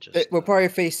 Let me just. We'll probably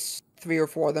face 3 or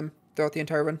 4 of them throughout the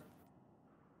entire run.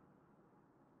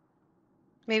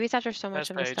 Maybe it's after so much Best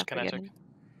of the page, stuff we're kinetic. getting.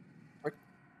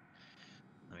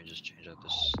 Let me just change out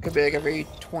this. Could be like every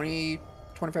 20,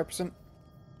 25%.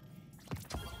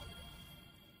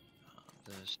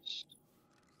 This.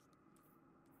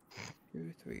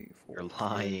 2, 3, 4, You're 5,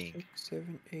 lying. 6,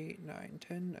 7, 8, 9,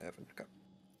 10, 11. Go.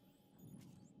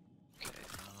 Okay.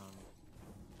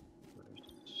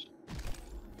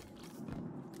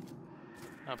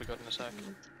 I'll be good in a sec.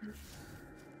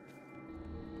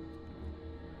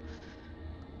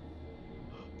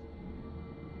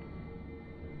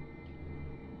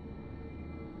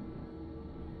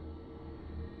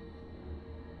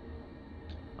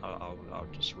 I'll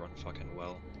just run fucking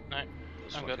well. Alright,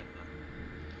 Those I'm good.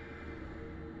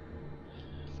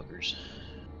 Fuckers.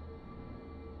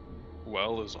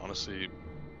 Well, has honestly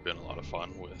been a lot of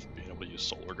fun with being able to use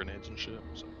solar grenades and shit.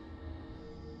 So.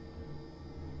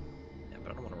 Yeah,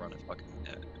 but I don't want to run a fucking.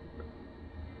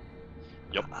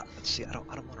 Yep. Let's see. I don't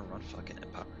want to run fucking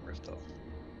Empowering Rift though.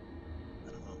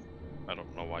 I don't know. I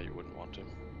don't know why you wouldn't want to.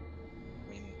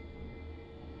 I mean,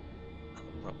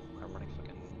 I'm running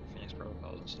fucking Phoenix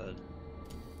Protocols instead.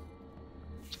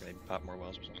 It's gonna pop more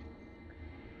wells or something.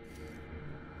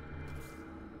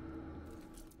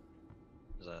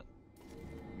 Is that?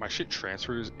 My shit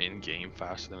transfers in game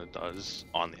faster than it does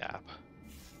on the app.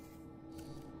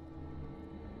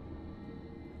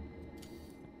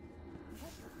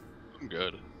 I'm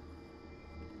good.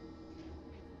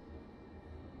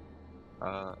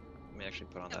 Let me actually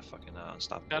put on that fucking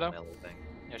unstoppable Shadow? melee thing.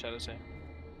 Yeah, Shadow say.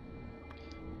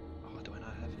 Oh, do I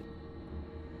not have it?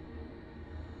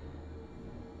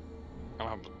 I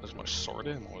don't have as much sword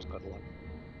ammo as that one.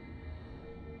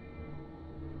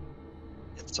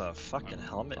 It's a fucking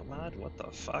helmet mod? What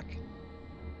the fuck?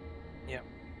 Yep.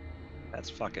 That's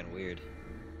fucking weird.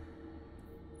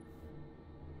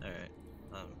 Alright.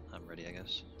 I'm ready, I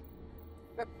guess.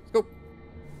 Yep, let's go.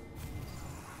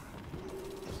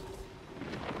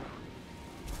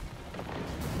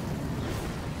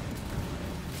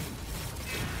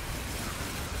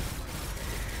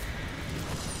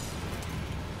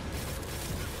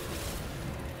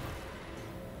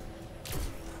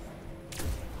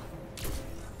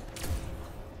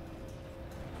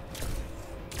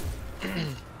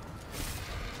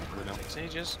 Takes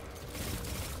ages.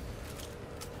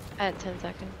 At 10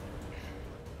 seconds.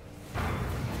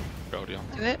 Go, deal.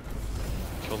 Do it.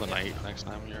 Kill the knight next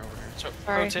time you're over here. So,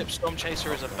 Sorry. pro tip: Storm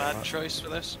Chaser is a bad choice for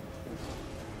this.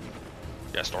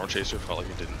 Yeah, Storm Chaser felt like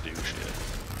it didn't do shit.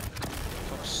 It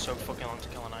took so fucking long to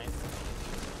kill a knight.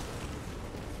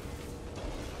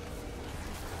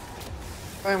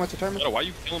 Fine, what's your timer? Shadow, why are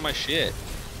you killing my shit?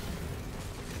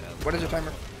 What is your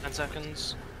timer? 10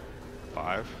 seconds.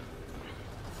 5.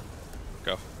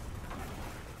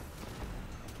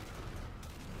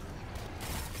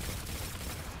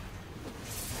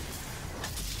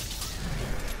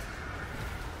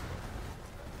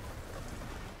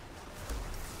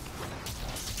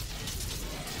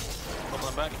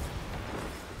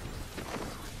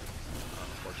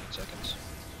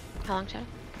 How long, Shadow?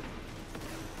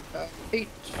 8,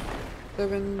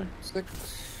 7,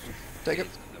 6. Take it.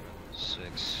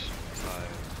 6,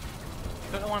 5.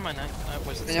 I don't know why my knight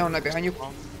was. Yeah, knight behind you. I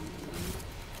don't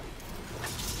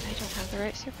have the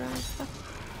right super on. Fuck.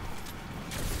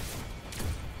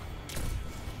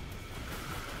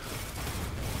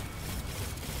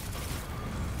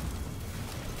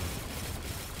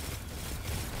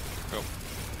 Go.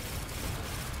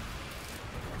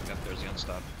 Yep, there's the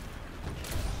unstop.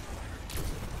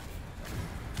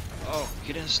 Oh,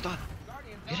 he didn't stun.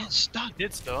 He didn't stun.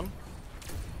 Did stun.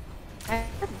 I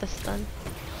heard the stun.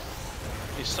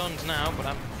 He's stunned now, but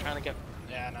I'm trying to get.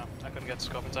 Yeah, no, I couldn't get to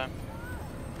scope in time.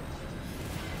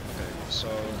 Okay, so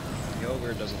the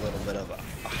ogre does a little bit of a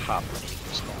hop when he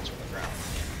spawns from the ground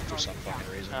for some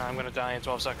fucking reason. I'm gonna die in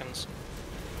 12 seconds.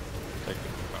 Take it.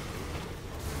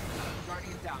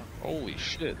 Holy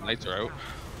shit, knights are out.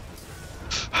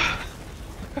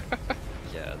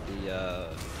 Yeah, the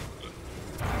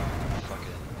fucking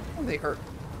Oh, they hurt.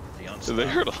 the So unstop. they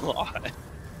hurt a lot.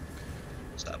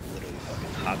 Stop literally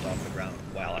fucking hopped off the ground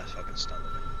while I fucking stunned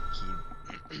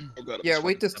him. Oh god, Yeah, I'm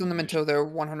wait to stunned. stun them until they're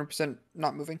 100%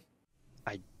 not moving.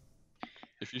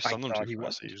 If you I stun them thought too he fast,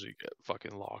 was. they usually get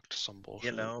fucking locked. Some bullshit.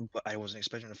 You know, but I wasn't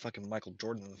expecting a fucking Michael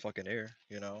Jordan in the fucking air,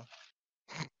 you know?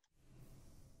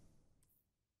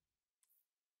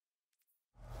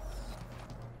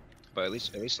 But at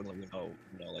least we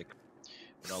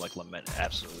know, like Lament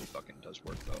absolutely fucking does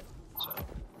work though. So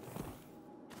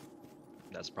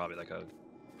that's probably like a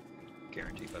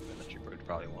guaranteed weapon that you would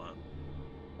probably want,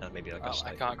 and maybe like a Oh, I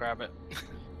sniper. can't grab it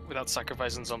without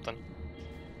sacrificing something.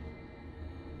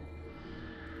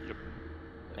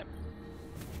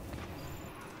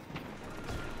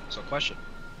 So question: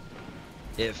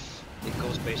 if it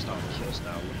goes based on kills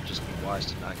now, would it just be wise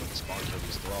to not get the spawn kill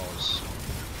these thralls?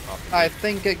 Off the I gate?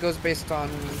 think it goes based on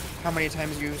how many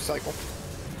times you cycle.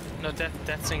 No,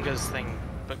 Deathsinger's thing,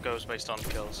 but goes based on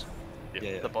kills.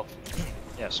 Yeah. The buff.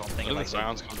 Yeah, so I'm Letting thinking the like,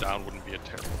 sounds come down wouldn't be a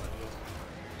terrible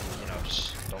idea. you know,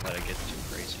 just don't let it get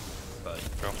too crazy. But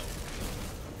Go.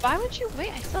 Why would you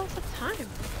wait? I still have some time.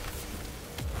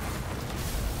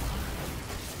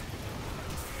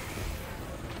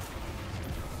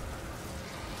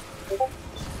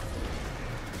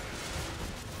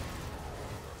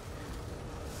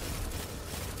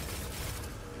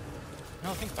 No,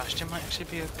 I think Bastion might actually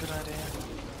be a good idea.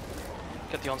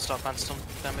 Get the on-stop and some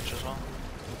damage as well.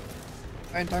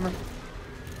 Iron timer.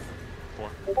 4.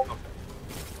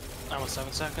 I'm at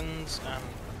 7 seconds, and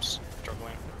I'm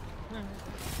struggling.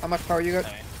 How much power you got,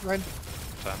 Okay. Ryan?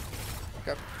 10.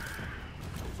 Okay.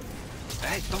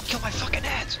 Hey, don't kill my fucking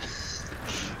heads!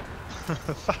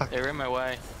 Fuck. They're in my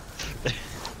way.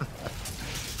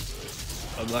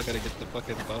 I'm not gonna get the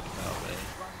fucking buff now, man.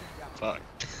 Fuck.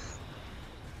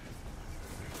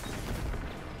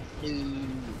 Yeah.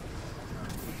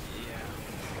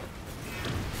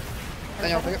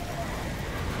 Then I'll take it.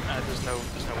 There's no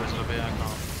wizard up here, I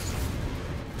can't.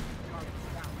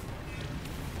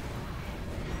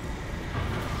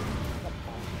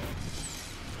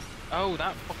 Oh,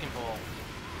 that fucking ball.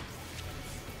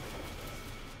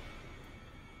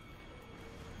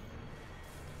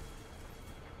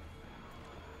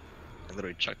 I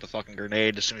literally chucked the fucking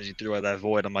grenade as soon as he threw out that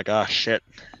void. I'm like, ah, shit.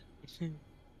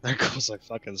 There goes like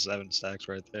fucking 7 stacks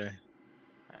right there.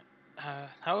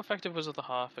 How effective was the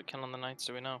half at killing the knights,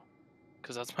 do we know?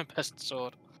 Because that's my best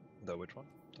sword. The which one?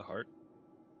 The heart?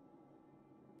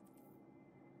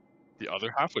 The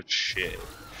other half was shit.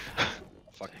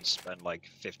 Fucking spend like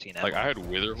 15 Like, ammo. I had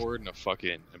Wither Horde and a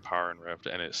fucking Empower and Rift,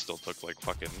 and it still took like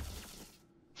fucking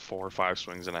 4 or 5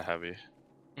 swings and a heavy.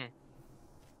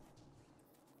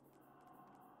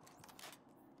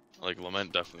 Like,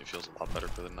 Lament definitely feels a lot better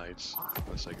for the Knights,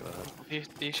 for the sake of that.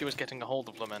 The issue was getting a hold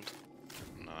of Lament.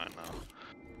 No, I know.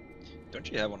 Don't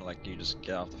you have one like you just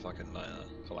get off the fucking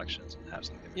collections and have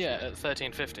something? Yeah, at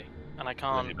 1350, and I Then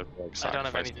can't. you'd have to, like, I don't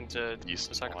have sacrifice anything to beasts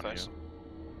on sacrifice.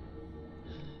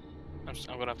 you.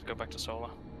 I'm gonna have to go back to solar.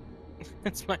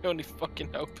 It's my only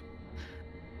fucking hope.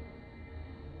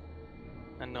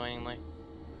 Annoyingly.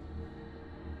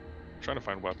 Trying to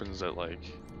find weapons that, like,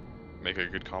 make a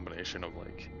good combination of,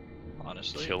 like,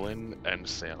 Honestly, killing and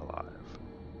staying alive.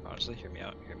 honestly, hear me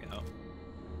out.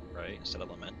 Right? Instead of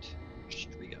Lament,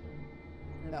 Striga.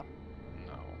 No.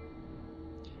 No.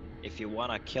 If you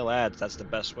wanna kill ads, that's the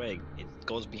best way. It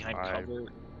goes behind I- cover.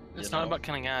 It's you not know? about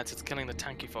killing ads, it's killing the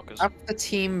tanky fuckers. Half the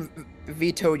team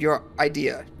vetoed your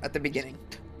idea at the beginning.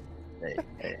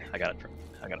 Hey, I got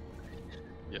it.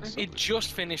 Yes. He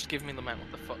just finished giving me Lament,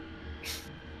 what the fuck?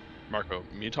 Marco,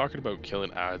 me talking about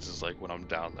killing ads is like when I'm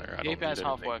down there. I The don't API's need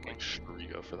half anything working. like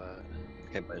Striga for that.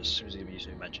 Okay, but as soon as you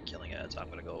mention killing ads, I'm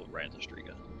gonna go right into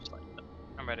Striga. Just like that.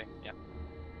 I'm ready. Yeah.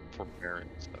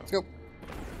 Forbearance, though. Let's go.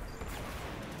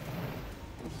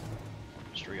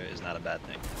 Striga is not a bad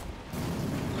thing.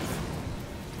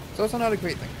 So it's not a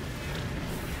great thing.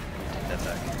 Take that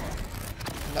back.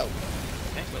 No.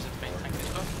 Okay, was it main tank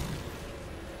stuff?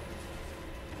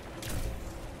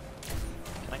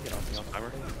 Can I get off this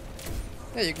timer?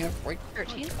 Yeah, you can have wait.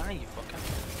 13? Die, you fucker.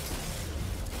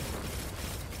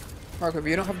 Marco, if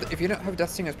you don't have Death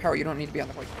Singer's power, you don't need to be on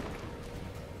the point.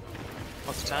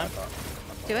 What's the time?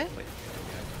 Do it?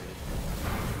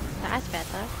 That's bad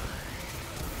though.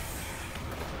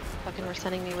 Fucking were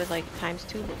sending me with like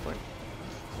 ×2 before.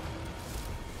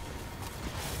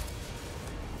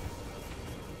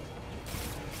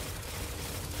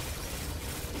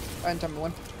 And time to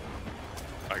 1.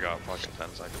 I got fucking 10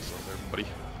 seconds left there, buddy.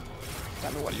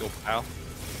 Time to 1. Buddy, old pal.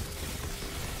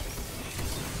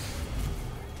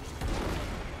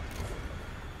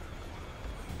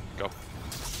 Go.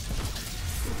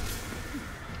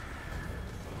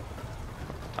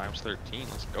 ×13,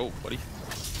 let's go, buddy.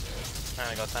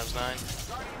 I got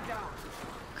 ×9.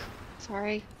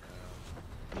 Sorry.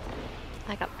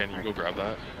 I got Can you hard. go grab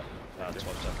that? 12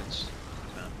 seconds.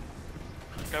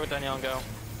 Go with Danielle and go.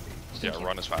 Yeah,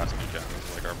 run as fast as you can.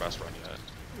 It's like our best run yet.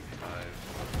 5, 4,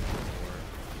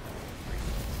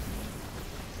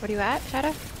 What are you at,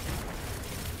 Shadow?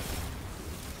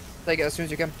 Take it as soon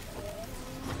as you can.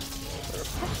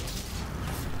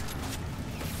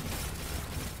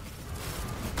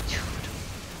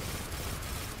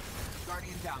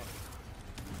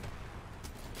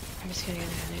 I'm just gonna get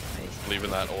a face.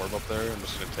 Leaving that orb up there, I'm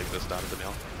just gonna take this down to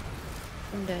Danielle.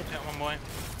 I'm dead. Yeah, one way.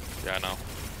 Yeah, I know.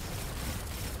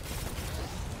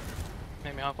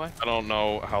 Meet me halfway. I don't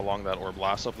know how long that orb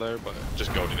lasts up there, but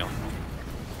just go, Danielle.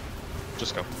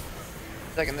 Just go.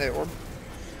 Taking the orb.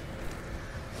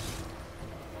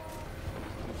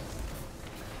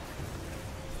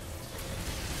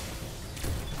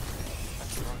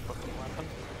 That's the wrong fucking weapon.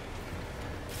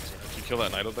 Can you kill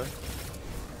that knight up there?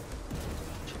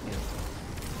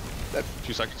 That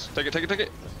 2 seconds. Take it, take it, take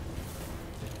it!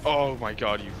 Oh my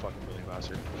god, you fucking Billy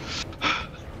bastard.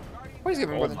 Why is he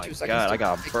giving more Oh than my 2 seconds? god, to I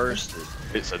got take it? bursted.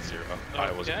 It said 0.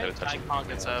 I wasn't paying Okay, I attention. can't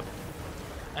get Serb.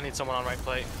 I need someone on right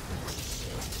plate.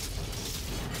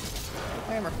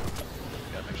 Hammer.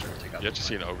 Gotta make sure to take out You have to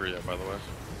see an ogre yet, by the way.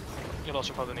 You'll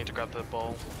also probably need to grab the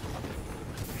ball.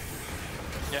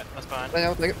 Yeah, that's fine.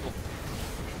 Danielle, take it.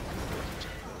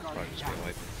 Probably just gonna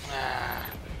wait. Ah,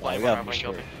 Well, we whatever, gotta I'm be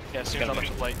guilty. sure. Yeah, as soon as Gotta I'm be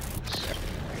up to plate.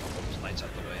 Those lights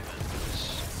out the way, man.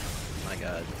 'Cause, my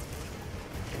god.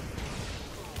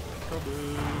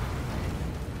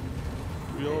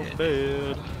 We are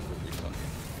dead.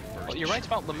 Well, you're right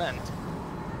about Lament.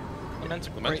 Lament's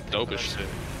a Lament's great thing dope for as this. shit.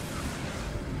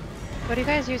 What are you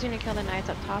guys using to kill the knights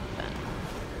up top then?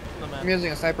 Lament. I'm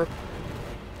using a sniper.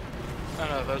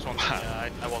 No, those ones. Yeah,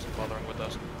 I wasn't bothering with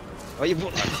those. Oh, you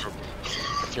I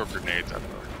throw grenades at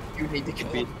them. You need to kill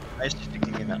him. nice to stick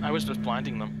in that. I was just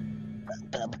blinding them.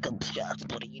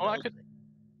 Well, I could.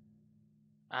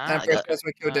 Ah, And first, okay. as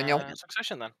we kill Danielle.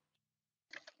 Succession then.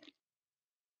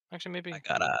 Actually, maybe. I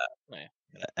got a, Yeah.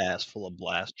 an ass full of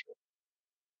blast.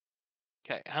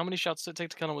 Okay, how many shots does it take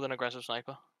to kill him with an aggressive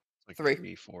sniper? Like 3.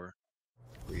 3, 4,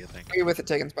 3, I think. 3 with it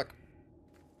taken back.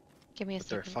 Give me a But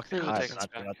they're second. fucking Ooh, high. taken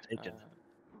They're not spec. taken.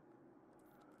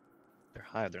 They're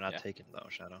high. They're not yeah. taken though,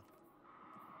 Shadow.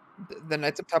 The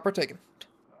knights up top are taken.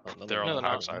 Oh, no, They're No, on the they're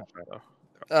high not. side,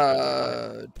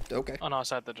 though. Okay. On our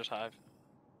side, they're just hive.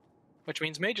 Which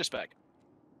means major spec.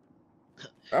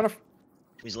 Fair enough.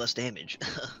 Means less damage.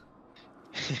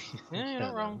 Yeah, you're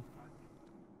not wrong.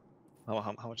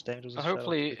 How much damage was So this? Shadow?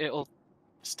 hopefully it'll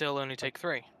still only take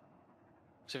 3.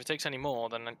 So if it takes any more,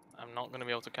 then I'm not going to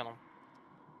be able to kill him.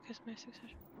 Here's my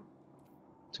succession.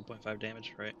 2.5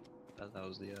 damage, right? That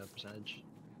was the percentage.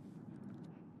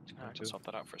 I can swap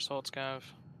that out for a sword scav.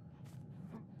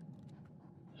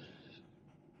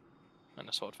 And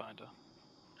a sword finder.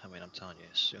 I mean, I'm telling you,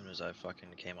 as soon as I fucking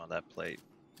came on that plate,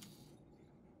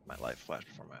 my life flashed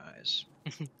before my eyes.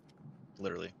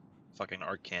 Literally, fucking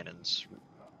arc cannons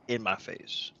in my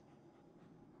face.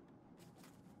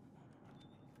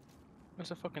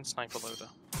 Where's a fucking sniper loader?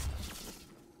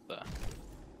 There.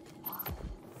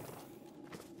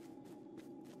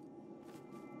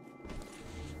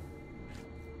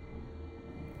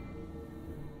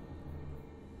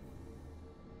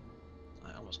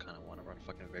 I almost kind of want to run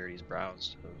fucking Verity's Brow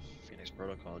instead of Phoenix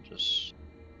Protocol, just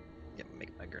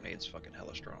make my grenades fucking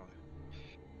hella strong.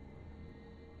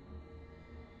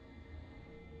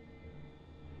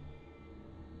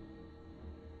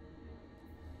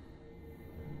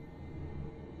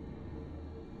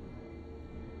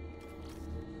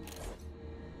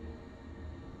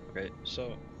 Right,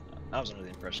 so I was under the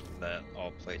impression that all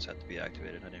plates had to be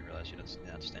activated. I didn't realize you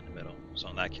had to stay in the middle. So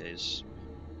in that case,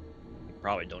 you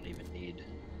probably don't even need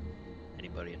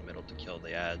anybody in the middle to kill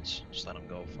the ads. Just let them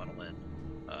go funnel in,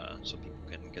 so people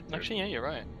can get their... Actually, yeah, you're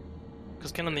right.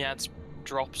 Because killing the ads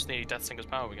drops the Death Singer's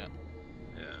power we get.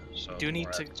 Yeah, so... Do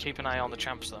need to keep an eye on the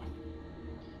champs, though.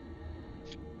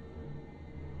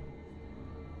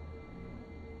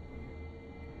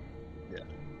 Yeah.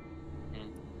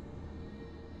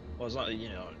 Well, it's not, you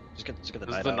know, just get the Does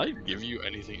knight the out. knight give you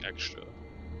anything extra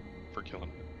for killing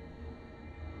it?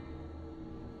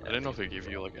 I didn't know if it gave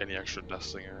you like any extra Death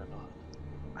Singer or not.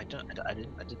 I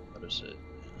didn't notice it.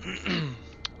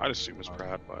 I'd assume it's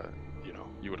Pratt, but you know,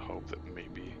 you would hope that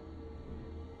maybe.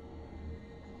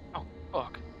 Oh,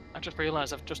 fuck. I just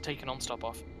realised I've just taken on-stop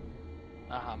off.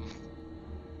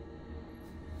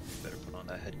 Better put on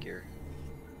that headgear.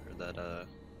 Or that,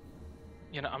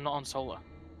 You know, I'm not on solar.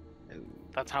 no.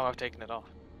 That's how I've taken it off.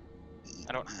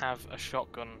 I don't have a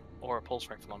shotgun or a pulse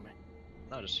rifle on me.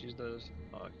 No, just use the...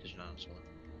 Oh, because you're not on solar.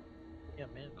 Yeah,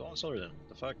 man, go on solar then.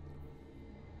 The fuck?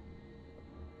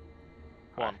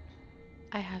 One.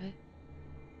 I have it.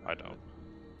 I don't.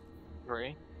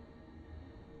 3.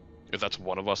 If that's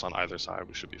one of us on either side,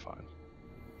 we should be fine.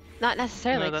 Not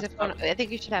necessarily, No, 'cause that's if one, not- I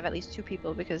think you should have at least 2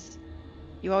 people because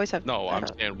you always have. No, I'm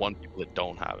saying one people that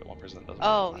don't have it, one person that doesn't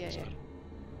Oh, have it. on yeah, either yeah. side.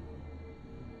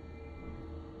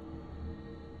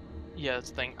 Yeah, that's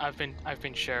the thing. I've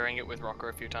been sharing it with Rocker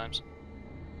a few times.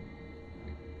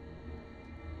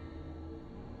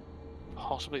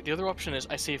 Possibly. The other option is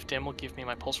I see if Dim will give me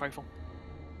my pulse rifle.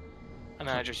 And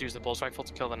then I just use the pulse rifle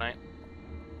to kill the knight.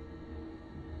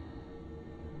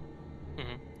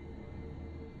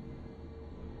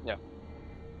 Yeah.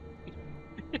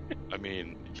 I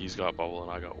mean, he's got bubble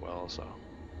and I got well, so.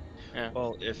 Yeah.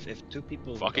 Well, if 2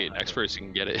 people... Fuck don't it, have next person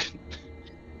can get it.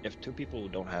 If 2 people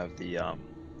don't have the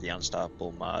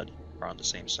unstoppable mod are on the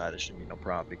same side, there should be no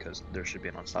problem because there should be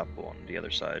an unstoppable on the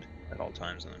other side at all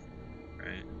times then,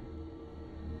 right?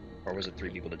 Or was it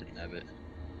 3 people that didn't have it?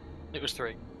 It was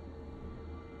 3.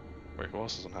 Wait, who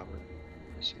else doesn't have it?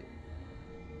 Let's see.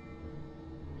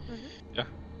 Yeah.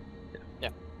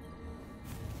 Yeah.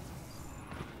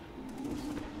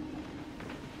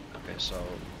 Okay, so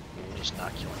we'll just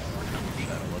not kill anyone on the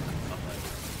shadow, let them come like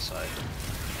inside.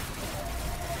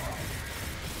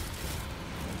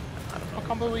 I don't know. What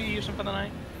combo were you using for the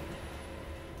knight?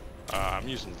 I'm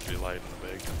using 3 light and the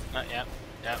big. Not yet.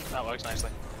 Yeah, that works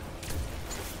nicely.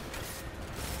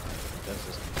 That's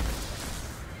just...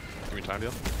 Give me a time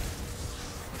deal.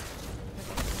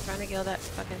 I'm trying to kill that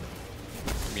fucking.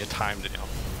 Give me a time deal.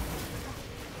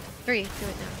 3. Do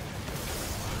it now.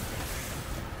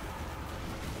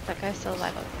 That guy's still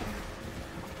alive up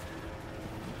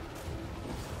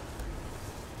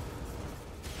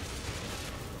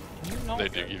there. You know They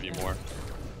do give you more.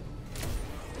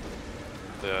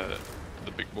 The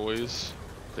big boys,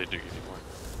 they do give you more.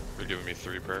 They're giving me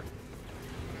 3 per.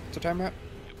 So timer up.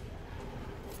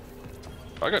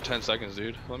 I got 10 seconds,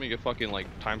 dude. Let me get fucking like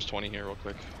times 20 here real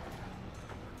quick.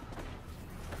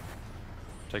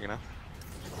 Take it now.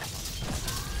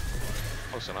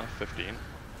 Close enough, 15.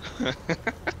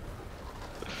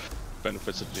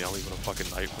 Benefits of not leaving a fucking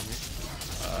knight for me.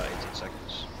 18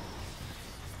 seconds.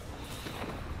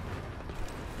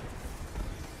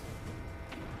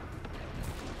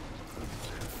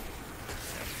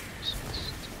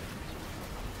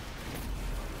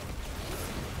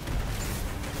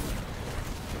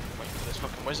 Wait for this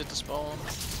fucking wizard to spawn.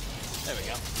 There we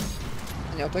go.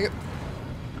 Yeah, I'll take it.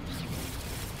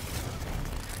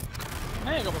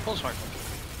 Hey, I got my pulse rifle.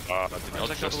 I'll Where's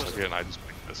that just other look and I just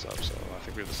picked this up, so I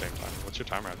think we have the same time. What's your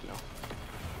timer at, you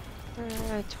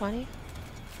know? 20.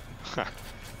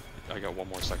 I got 1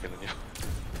 more second than you.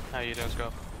 How you doing,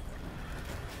 Scope?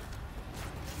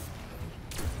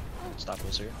 Stop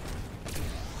us here.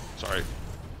 Sorry.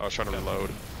 I was trying to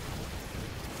reload.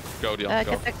 Go, deal. Go.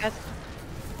 Get that guy.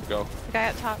 Go. The guy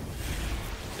up top.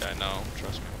 Yeah, I know.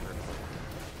 Trust me.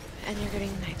 And you're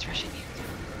getting knights rushing you.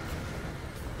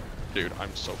 Dude,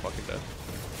 I'm so fucking dead.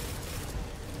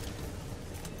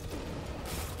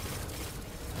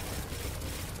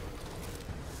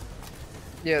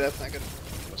 Yeah, that's not good.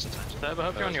 What's the time? Seb, I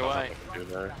hope you're on your way. Dude,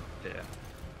 there. Yeah.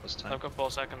 What's the time? I've got 4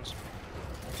 seconds.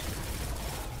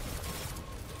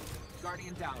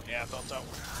 Guardian down. Yeah, I thought so.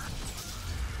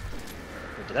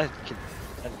 Wait, did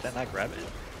I not grab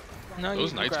it? No,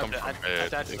 Those you knights come grabbed from it. I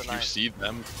mid. died to the If you knight. see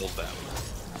them, kill them.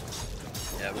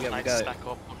 Yeah, we Knights got... stack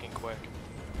up fucking quick.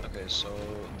 Okay, so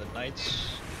the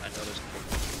knights, I noticed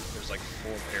there's like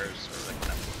 4 pairs, or like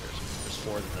not 4 pairs, there's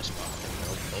 4 in this one.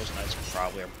 Those knights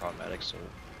probably are problematic, so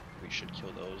we should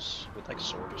kill those with like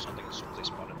swords or something as soon as they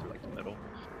spawn into like the middle.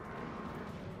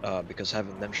 Because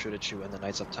having them shoot at you and the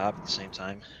knights up top at the same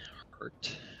time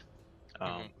hurt.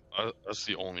 That's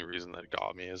the only reason that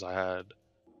got me is I had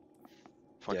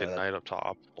fucking Yeah, knight up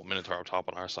top, well minotaur up top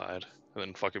on our side, and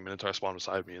then fucking minotaur spawn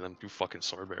beside me, and then 2 fucking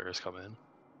sword bearers come in.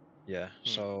 yeah.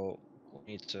 So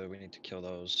we need to kill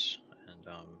those,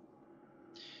 and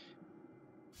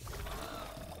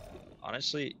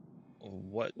honestly,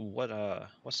 what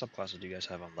subclasses do you guys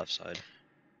have on left side?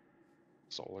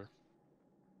 Solar.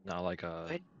 Not like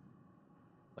Blade.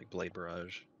 like blade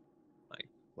barrage, like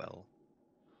well.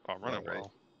 Oh, I'm running right?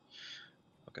 well.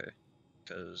 Okay,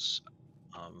 because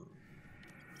on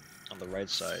the right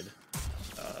side,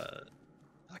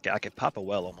 I could pop a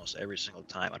well almost every single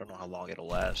time. I don't know how long it'll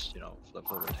last, you know, for the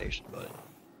full rotation, but at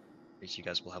least you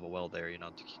guys will have a well there, you know,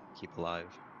 to keep alive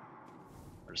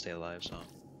or to stay alive. So.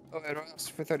 Oh, it'll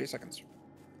last for 30 seconds.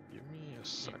 Give me a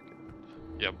second.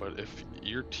 Yeah, but if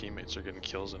your teammates are getting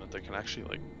kills in it, they can actually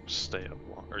like stay up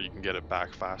long, or you can get it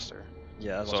back faster.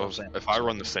 Yeah, that's so what I'm saying. If I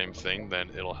run the same thing, then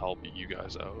it'll help you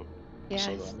guys out. Yeah.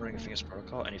 So I'm running a Fingers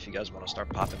Protocol, and if you guys want to start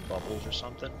popping bubbles or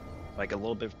something, like a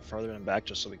little bit further in back,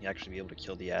 just so we can actually be able to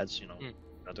kill the ads, you know,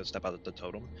 not to step out of the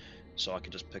totem, so I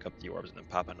can just pick up the orbs and then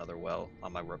pop another well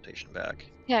on my rotation back.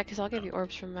 Yeah, because I'll give you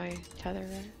orbs from my tether,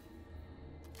 right?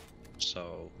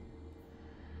 So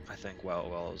I think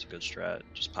well is a good strat.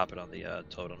 Just pop it on the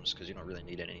totems, because you don't really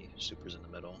need any supers in the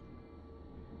middle.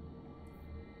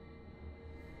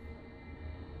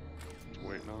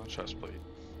 Wait, no, chestplate.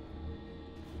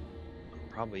 I'm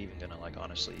probably even gonna like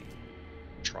honestly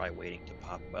try waiting to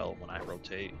pop well when I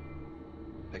rotate.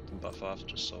 Pick the buff off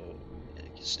just so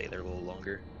it can stay there a little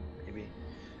longer, maybe.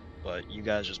 But you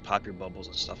guys just pop your bubbles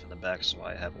and stuff in the back so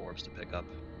I have orbs to pick up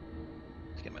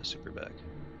to get my super back.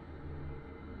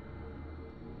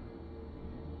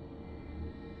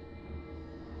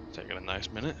 Taking a nice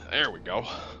minute. There we go.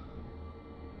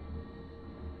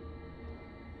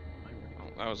 Oh,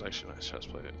 that was actually a nice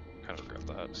chestplate. Kind of regret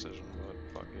that decision, but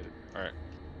fuck it. Alright.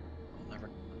 I'm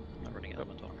not running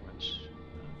elemental armaments.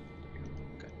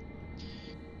 Okay.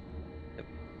 Yep.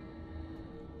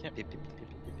 Yep. Yep.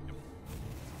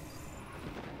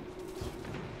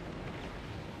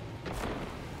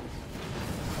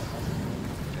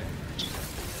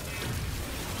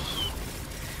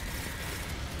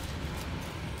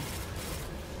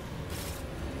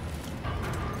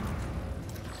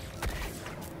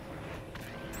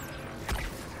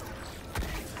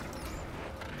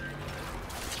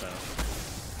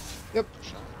 Yep.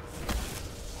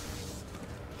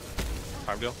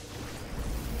 Time deal?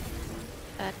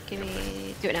 Give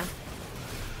me... do it now.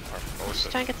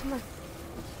 Just try and get some more.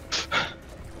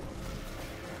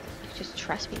 Just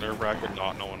trust me. Nerve-wracking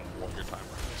not knowing what your timer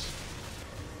is.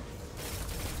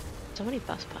 So many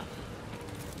bus pop.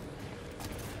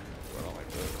 I don't like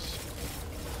this.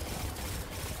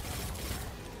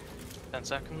 10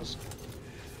 seconds.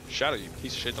 Shadow, you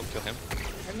piece of shit, don't kill him.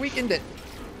 I weakened it.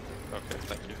 Okay,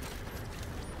 thank you.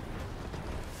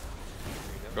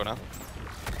 Go now.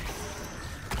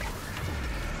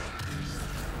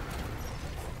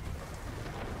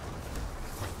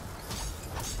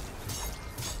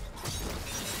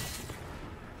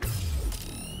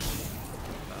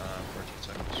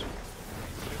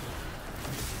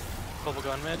 Bubble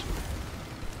going mid.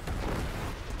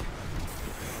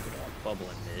 Bubble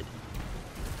in mid.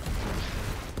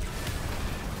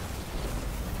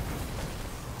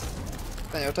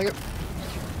 Then I'll take it.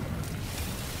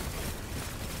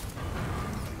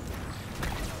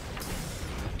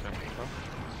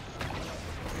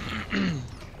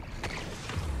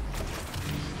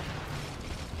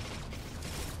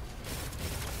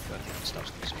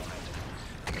 Stuff's gonna spawn.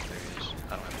 There he is.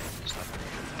 I don't have anything to stop him.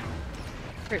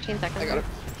 13 seconds. I got it.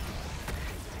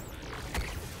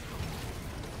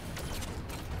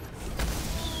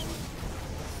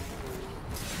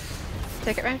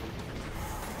 Take it, Ryan.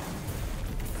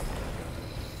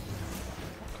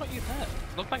 What got you there?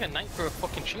 Looked like a knight threw a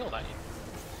fucking shield at you.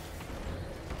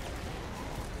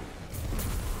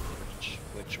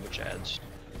 Which ads?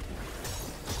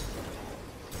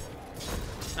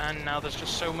 And now there's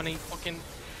just so many fucking...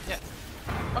 Yeah.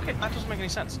 Okay, that doesn't make any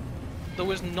sense. There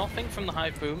was nothing from the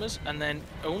hive boomers, and then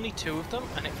only 2 of them,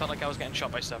 and it felt like I was getting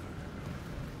shot by 7.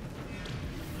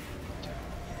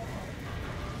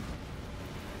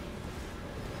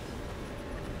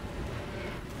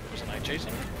 Was a knight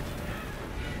chasing me?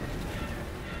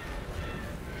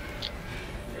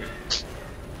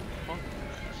 I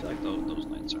feel like those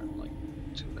knights aren't like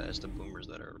too bad. It's the boomers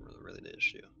that are really the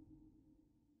issue.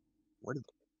 Where did?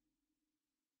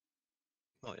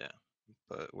 Oh yeah,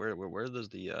 But where does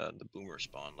the boomer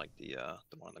spawn? Like the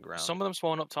one on the ground? Some of them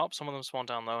spawn up top, some of them spawn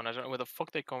down low, and I don't know where the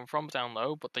fuck they come from down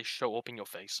low, but they show up in your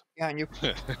face. Yeah, and you.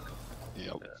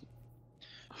 Yep.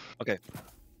 Okay.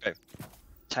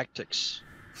 Tactics.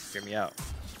 Hear me out.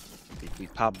 We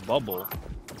pop bubble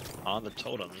on the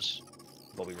totems,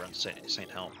 but we run Saint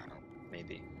Helm,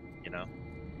 maybe. You know.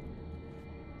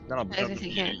 No,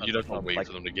 You'd have to wait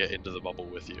for them to get into the bubble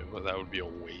with you. That would be a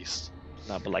waste.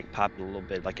 No, but like pop a little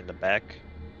bit like in the back,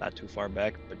 not too far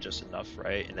back, but just enough,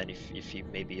 right? And then if he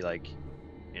maybe like,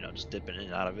 you know, just dipping in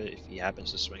and out of it, if he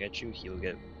happens to swing at you, he'll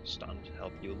get stunned to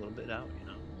help you a little bit out, you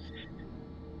know.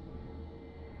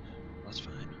 That's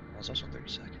fine. Well, it's also 30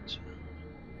 seconds.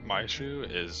 My issue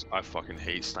is I fucking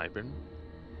hate sniping.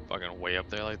 Fucking way up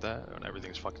there like that, when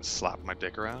everything's fucking slapping my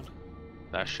dick around.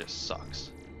 That shit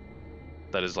sucks.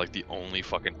 That is like the only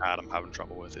fucking ad I'm having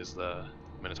trouble with is the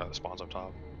Minotaur that spawns up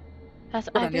top. That's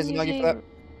Hold I've on, been here's a nugget for that. using.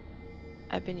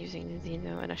 I've been using the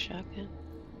Xeno and a shotgun.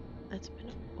 That's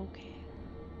been okay.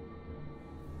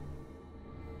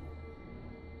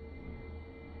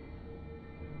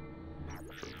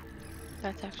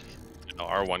 That's actually. You know,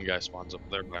 our one guy spawns up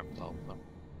there by himself though.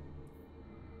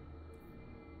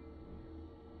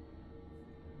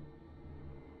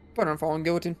 Put on fallen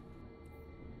guillotine.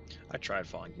 I tried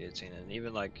falling guillotine, and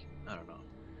even like I don't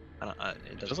know,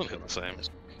 it doesn't kill hit the same. as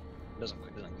quick. It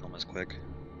doesn't kill him as quick.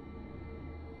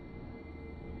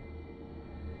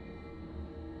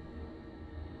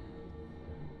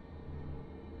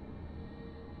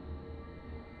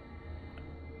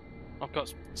 I've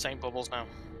got Saint bubbles now.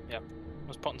 Yeah, I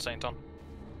was putting Saint on.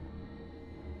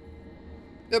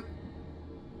 Yep.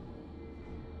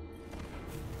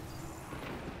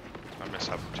 I miss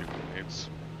having 2 grenades.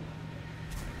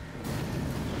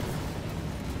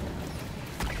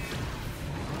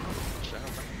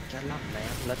 Get up, man.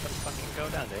 Let them fucking go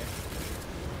down there.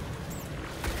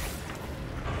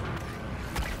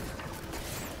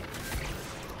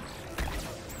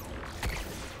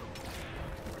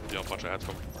 You know, a bunch of ads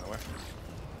coming my way.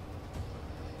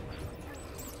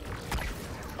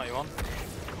 Are you on?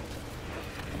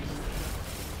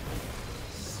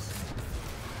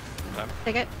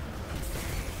 Take it.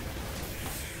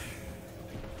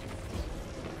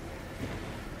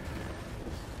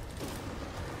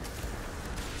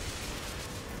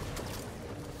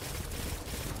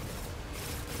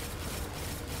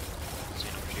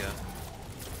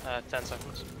 Xeno, 10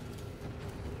 seconds.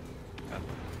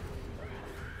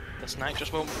 This knight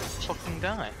just won't fucking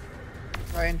die.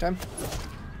 Right in time.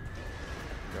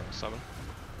 Go 7.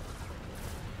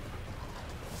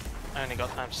 I only got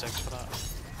time 6 for that.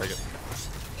 Take it.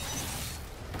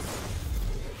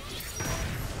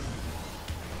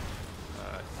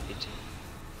 Uh, 18.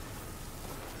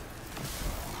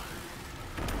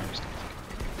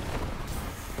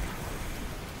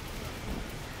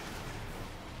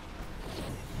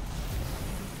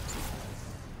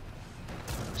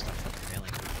 Stop fucking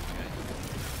failing.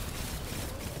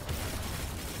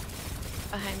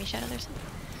 Behind me, Shadow. There's something.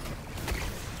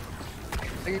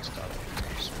 Take it. Stop.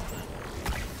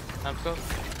 Time to go.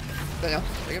 Daniel,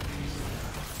 take it.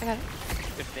 I got it.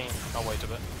 15. I'll wait a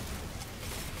bit.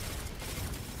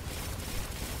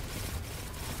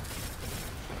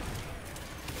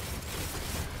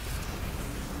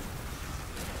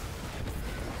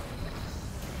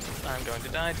 I'm going to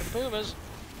die to the boomers.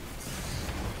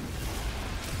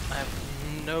 I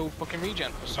have no fucking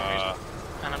regen for some reason.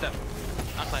 And I'm dead.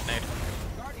 That's like nade.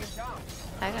 Guardian down.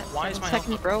 I got Why is 7 my seconds,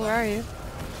 health- bro. Where are you?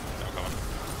 I'm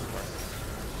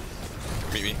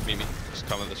coming. Meet me. Just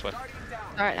coming this way. Guardian down.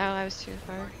 Alright, now I was too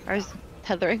far. I was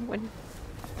tethering when.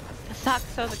 Sucks.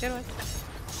 That was a good one.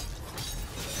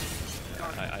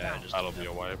 I just That'll be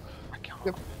a wipe. I can't.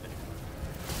 Yep.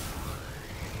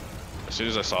 As soon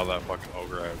as I saw that fucking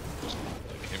ogre, I just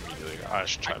like immediately I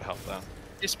should try to help them.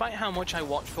 Despite how much I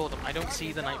watch for them, I don't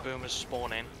see the night boomers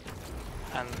spawn in,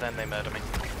 and then they murder me.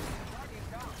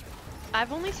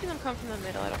 I've only seen them come from the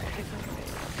middle. I don't know if they come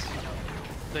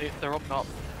from the They're up top.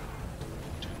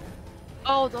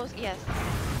 Oh, those, yes.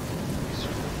 These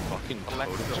fucking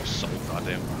totems are so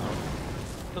goddamn loud.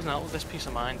 Doesn't help with this peace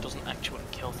of mind. Doesn't actually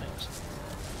kill things.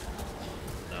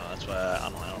 No, that's why I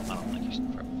don't like using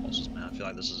purple pulses, man. I feel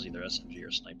like this is either SMG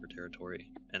or sniper territory,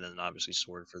 and then obviously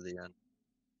sword for the end.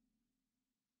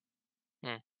 Hmm.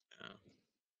 Yeah.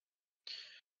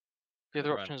 The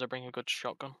other Right. option is I bring a good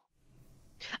shotgun.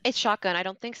 It's shotgun. I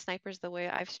don't think sniper's the way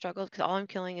I've struggled because all I'm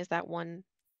killing is that one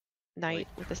knight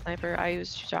with the sniper. I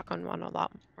use shotgun on a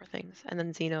lot more things, and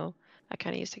then Xeno I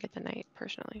kind of used to get the knight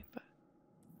personally, but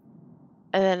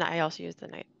and then I also use the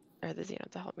knight or the Xeno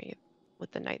to help me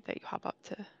with the knight that you hop up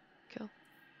to kill.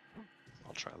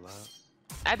 try that.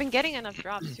 I've been getting enough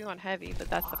drops too on heavy, but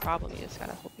that's the problem. You just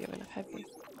gotta hope you have enough heavy.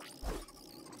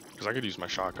 Because I could use my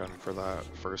shotgun for that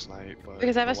first night, but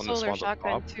Because I have the a one that solar spawns up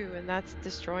shotgun top, too, and that's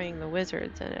destroying the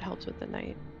wizards, and it helps with the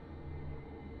night.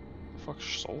 the fuck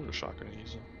solar shotgun are you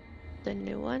using? The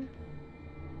new one?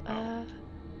 Oh.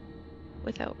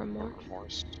 Without remorse.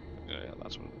 Remorse. Yeah,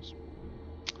 that's what it is.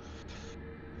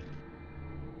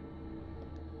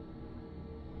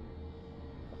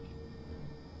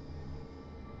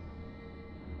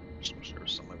 Just wish there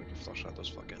was some way we could flush out those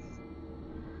fucking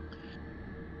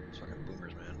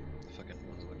boomers, man. The fucking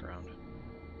ones on the ground.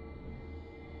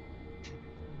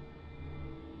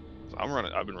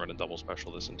 I've been running double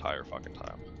special this entire fucking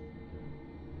time.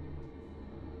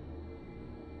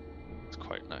 It's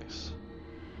quite nice.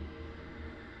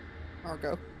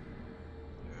 Argo.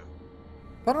 Yeah.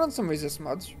 Put on some resist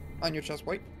mods on your chest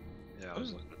plate. Yeah, I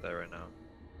was looking at that right now.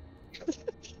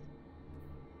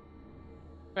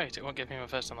 Great, it won't give me my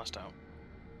first and last out.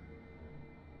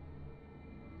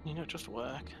 You know, just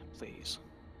work, please.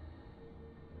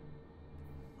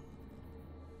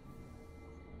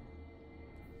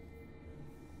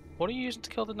 What are you using to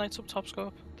kill the knights up top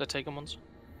scope? The taken ones?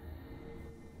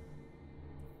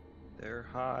 They're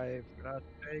hive, not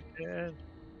taken.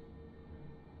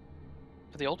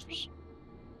 For the ultras?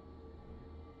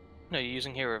 No, you're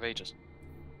using Hero of Ages.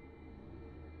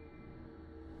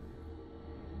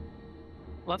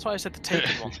 Well, that's why I said the taken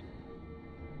one.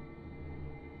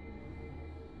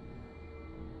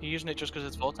 You're using it just because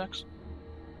it's Vortex?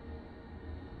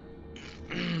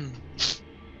 I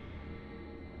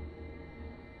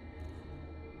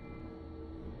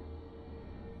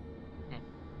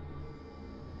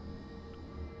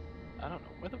don't know.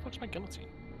 Where the fuck's my guillotine?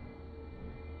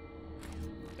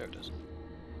 There it is.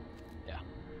 Yeah.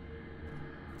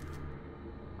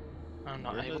 I'm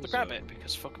not able to grab it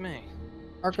because fuck me.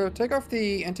 Arco, take off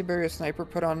the anti-barrier sniper,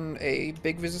 put on a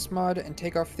big resist mod, and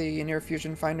take off the near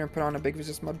fusion finder and put on a big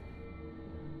resist mod.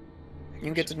 You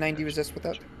can get to 90 resist with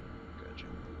that. Gotcha.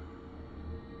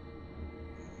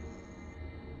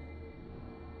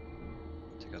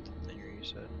 Take out the thinger you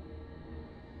said.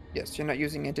 Yes, you're not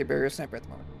using anti-barrier sniper at the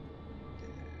moment. Yeah.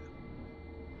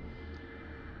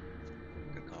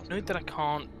 Good call. Note that I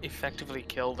can't effectively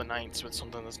kill the knights with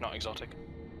something that's not exotic.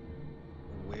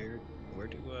 Where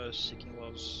do Seeking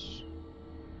Wells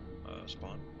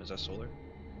spawn? Is that solar?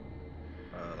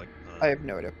 I have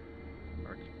no idea.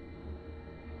 Arc?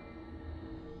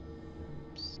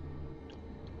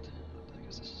 I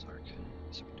guess this is Arc.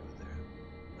 So we can do it there.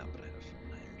 No, but I have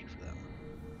energy for that one.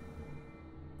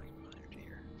 I can put energy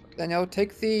here. Fuck it. Danielle,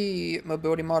 take the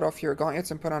mobility mod off your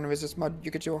gauntlets and put on a resist mod. You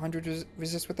get to 100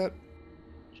 resist with that.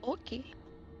 Okay.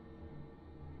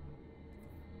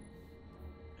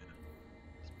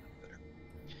 Better.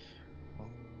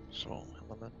 So,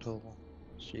 elemental,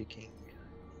 seeking,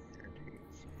 energy,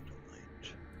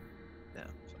 light. Yeah,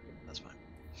 fuck it, that's fine.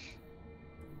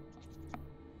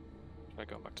 I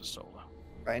go back to solar.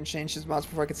 Ryan changed his mods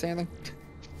before I could say anything.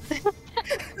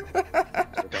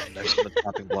 Next to the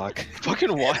topping block.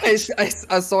 Fucking what?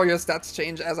 I saw your stats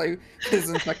change as I was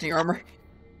inspecting armor.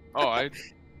 Oh, I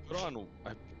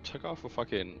took off a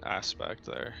fucking aspect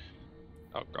there.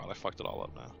 Oh god, I fucked it all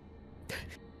up now.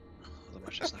 Although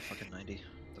my shit's not fucking 90.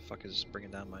 The fuck is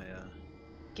bringing down my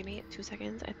Give me 2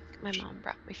 seconds. I think my mom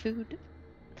brought me food.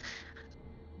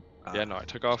 Yeah, no, I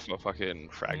took off a fucking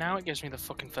fragment. Now it gives me the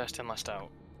fucking first in, last out.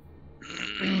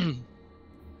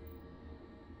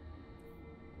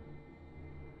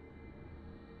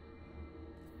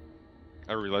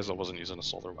 I realized I wasn't using a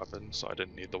solar weapon, so I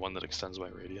didn't need the one that extends my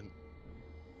radiant.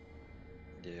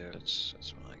 Yeah, that's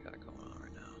what I got going on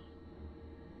right now.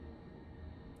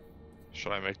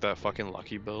 Should I make that fucking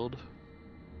lucky build?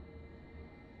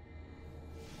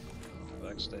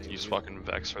 Vex Day. Use fucking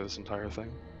Vex for this entire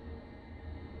thing?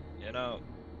 You know,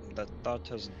 that thought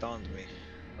has dawned me.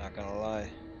 Not gonna lie.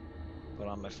 Put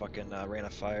on my fucking Rain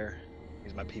of Fire.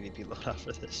 Use my PvP loadout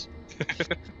for this.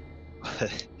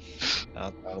 I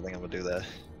don't think I'm gonna do that.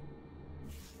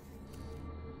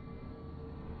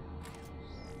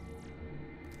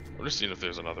 I'm just seeing if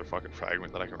there's another fucking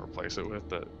fragment that I can replace it with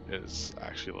that is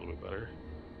actually a little bit better.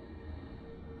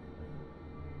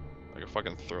 I can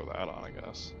fucking throw that on, I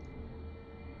guess.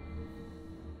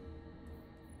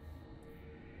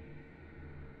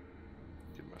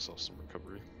 Give myself some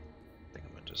recovery. I think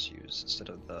I'm gonna just use, instead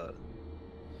of the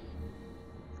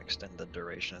extended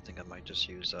duration, I think I might just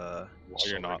use While you're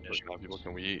solar not ignition. looking at people,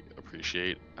 can we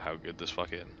appreciate how good this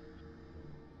fucking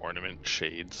ornament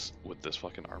shades with this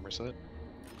fucking armor set?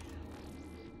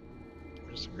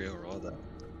 Just real raw though.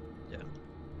 Yeah.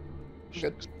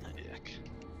 Good. Yuck.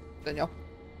 Danielle.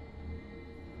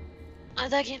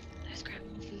 That game. That's crap.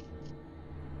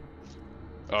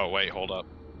 Oh wait, hold up.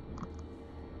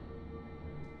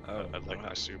 Oh, I'd like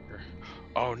my super.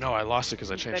 Oh no, I lost it because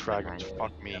I changed Good, fragments. fine.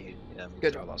 Fuck me. Yeah, me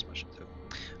Good. too. I lost my shit too.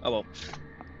 Oh well.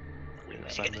 We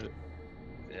send it.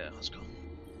 Yeah, let's go.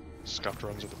 Scuffed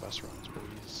runs are the best runs,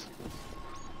 please.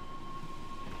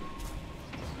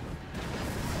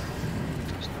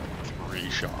 Three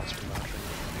shots for that.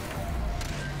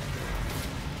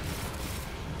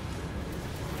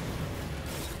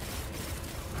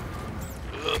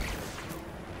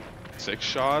 6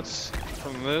 shots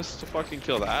from this to fucking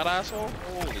kill that asshole?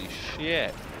 Holy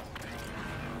shit.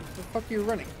 The fuck are you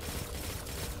running?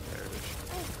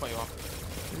 What you want?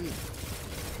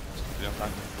 You have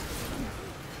time?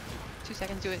 2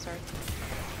 seconds, do it, sorry.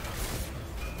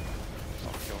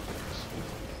 Stop killing things.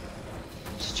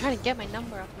 I'm just trying to get my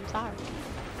number up, I'm sorry.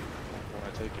 When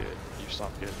I take it, you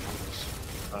stop getting things.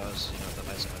 So, you know, the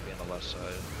knight's gonna be on the left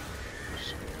side.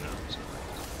 Just, you know,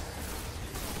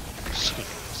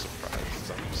 Surprised,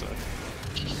 something said.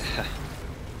 yeah.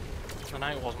 The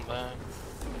knight wasn't there.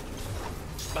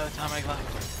 By the time I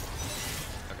left.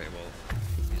 Okay, well,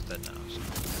 he's dead now, so.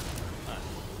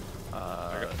 I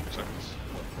got 3 seconds.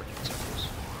 14 seconds.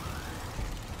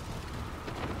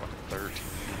 Fucking 13.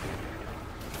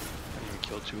 I didn't even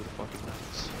kill 2 of the fucking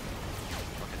knights.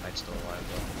 Fucking knight's still alive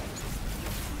though.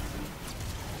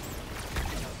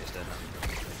 No, he's dead now.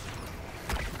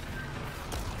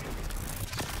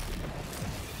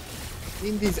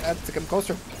 Need these ads to come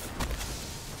closer.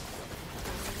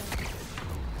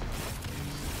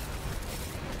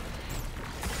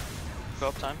 Go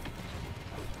up time.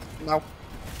 No.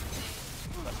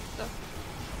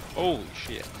 Holy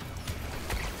shit.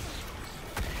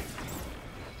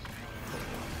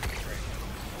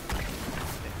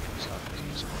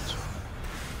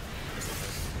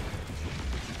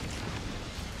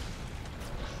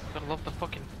 Gotta love the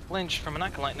fucking flinch from an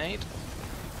acolyte nade.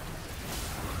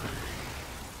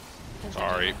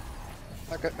 Sorry.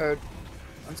 Okay,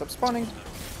 stop spawning.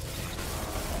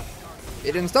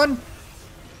 It didn't stun.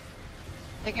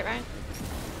 Take it, Ryan.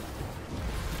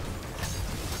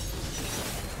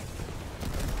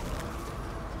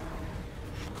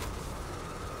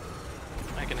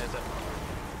 I can hit it.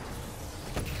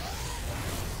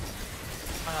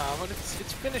 Ah, but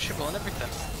it's finishable and everything.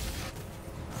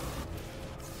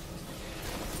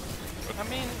 I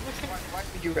mean, we can. Why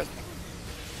did you rest me?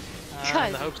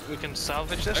 In the hopes that we can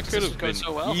salvage this. That 'cause could this have is going been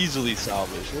so well. easily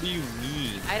salvaged. What do you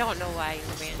mean? I don't know why you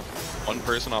ran. One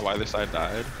person on either side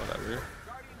died. Whatever.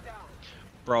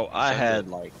 Bro, I Send had it.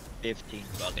 like 15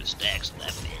 fucking stacks of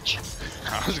that bitch.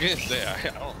 I was gonna say, I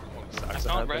don't know what stacks I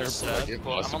not had there, read but Serb, like, it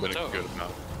but must I'm have on been the a toe. good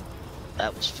amount.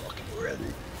 That was fucking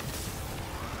ready.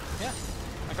 Yeah,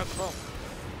 I got the ball.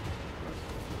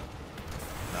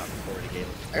 Not before the game.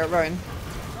 I got Ryan.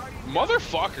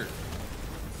 Motherfucker!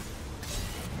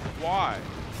 Why?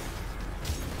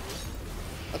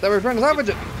 I thought we were trying to salvage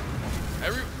it.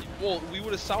 Well, we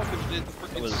would have salvaged it the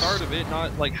freaking was- start of it,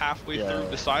 not like halfway Yeah. through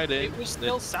deciding. It was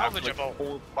still salvageable.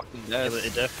 Whole fucking Yeah,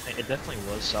 death. it definitely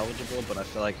was salvageable, but I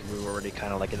feel like we were already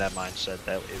kind of like in that mindset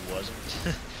that it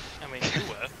wasn't. I mean, you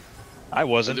were. I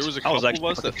wasn't. There was a I couple was of actually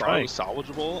us that fucking thought it trying. was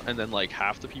salvageable, and then like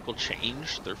half the people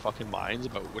changed their fucking minds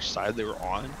about which side they were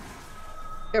on.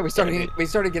 Yeah, we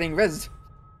started getting rezzed.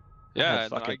 Yeah, had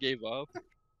and then I fucking- gave up.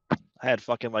 I had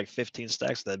fucking like 15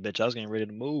 stacks of that bitch. I was getting ready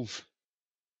to move.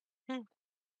 Hmm.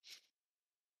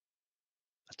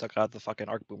 I took out the fucking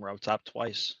arc boomer up top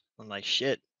twice. I'm like,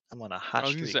 shit, I'm on a I hot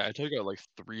was gonna streak. say I took out like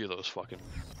 3 of those fucking,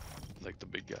 like the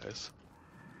big guys.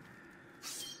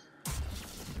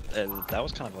 And that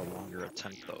was kind of a longer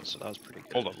attempt though, so that was pretty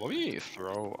good. Hold on, let me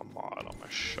throw a mod on my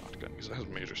shotgun because it has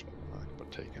major spell attack,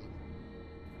 but taken.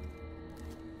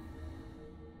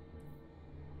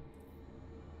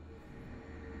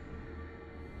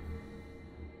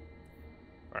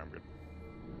 Alright, I'm good.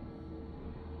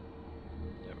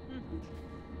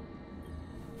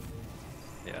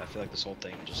 Yeah, I feel like this whole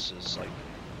thing just is like,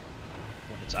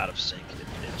 when it's out of sync,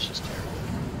 it's just terrible.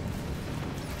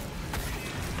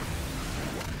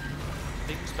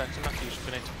 Big respect to Matthew's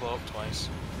been able to blow up twice.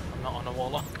 I'm not on a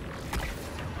warlock.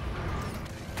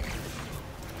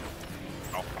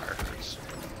 Oh, fire hurts.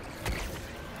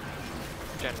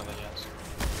 Generally, yes.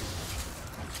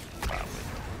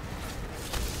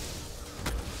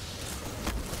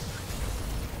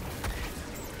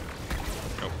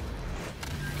 Nope.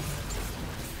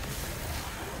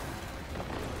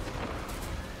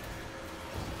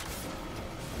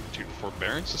 Dude,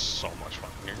 forbearance is so much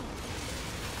fun here.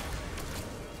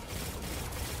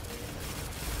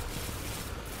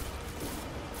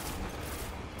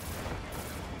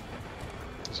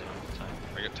 Is it on time?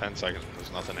 I get 10 seconds.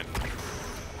 There's nothing in.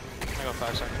 I got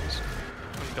 5 seconds.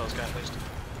 Let me kill this guy at least.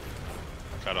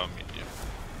 Try to unmute you.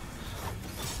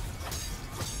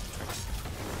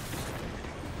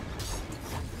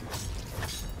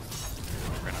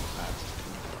 Ran out of pads.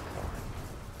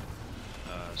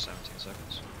 17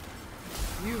 seconds.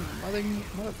 You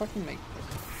motherfucking make.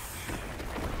 10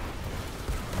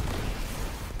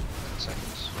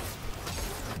 seconds.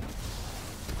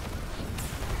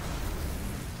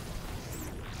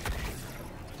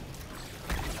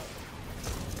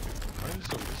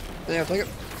 Daniel, take it.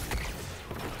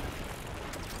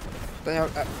 Daniel,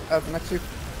 next to you.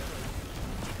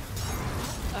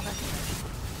 Okay.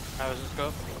 How does this go?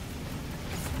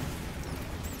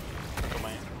 Look at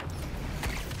my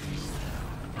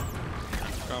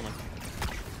Coming.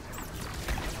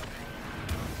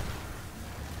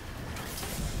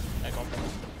 egg on.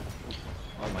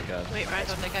 Oh my god. Wait, Ryan,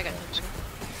 don't think I got him.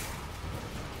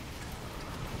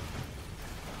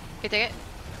 Okay, take it.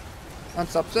 On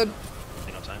subsid.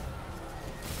 No time.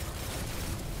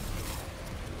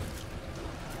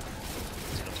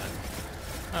 No time.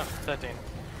 Oh, 13.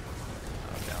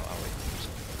 Okay, I'll wait.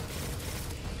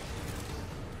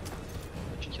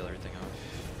 Let you kill everything off.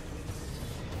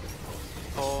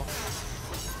 4,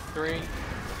 3.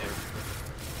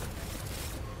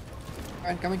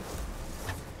 Ryan, coming.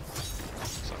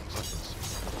 7 seconds.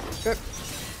 Good.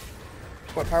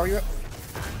 What power are you at?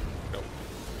 Go.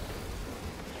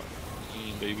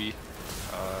 Baby.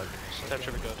 That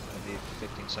should be good. Maybe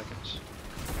 15 seconds.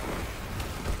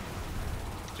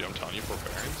 Dude, I'm telling you,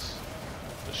 forbearance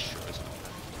destroys them.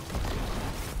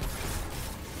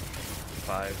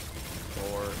 5,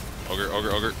 4.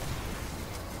 Ogre.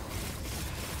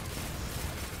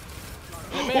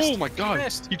 You missed. Oh my god!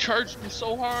 Missed. He charged me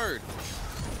so hard!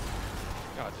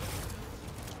 God.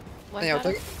 One Daniel,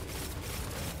 time? take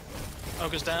it.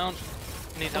 Ogre's down.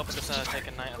 Need help with this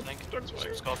taking knight, I think.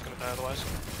 Scott's gonna die otherwise.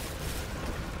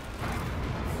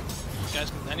 Guys,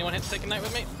 can anyone hit taking knight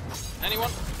with me? Anyone?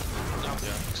 No.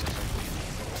 Yeah.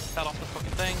 Fell off the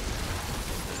fucking thing.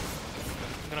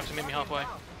 You're gonna have to meet me halfway.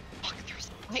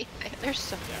 Wait, there's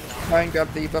so Ryan,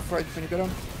 grab the buff right when you go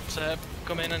down. Serb,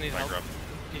 come in, I need I help. grab.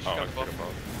 You just Oh, grab I the buff. forgot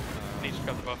about. You just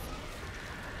grab the buff.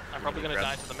 I'm probably gonna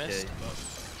die to the mist, Yeah. but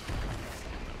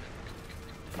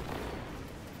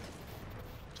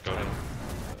Go ahead.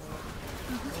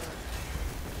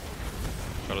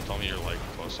 Try to tell me you're like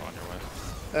close on your way.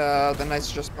 The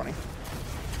knight's just spawning.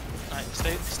 Alright,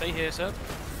 stay here, Serb.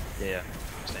 Yeah.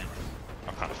 Stand.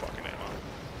 I'm kind of fucking aim on.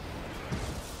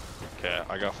 Okay,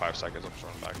 I got 5 seconds. I'm just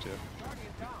running back to you.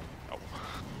 Oh.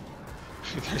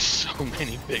 There's so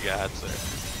many big ads there.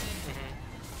 Mm-hmm.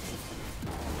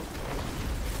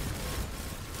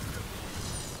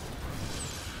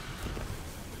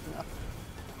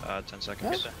 10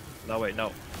 seconds. No, wait,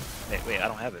 no. Wait, I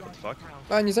don't have it. What the fuck?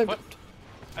 Ryan, you saved What? it.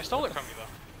 I stole it from you though.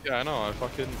 Yeah, I know. I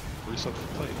fucking reset the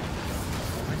plate.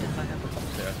 Why didn't I have the fuck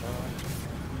there?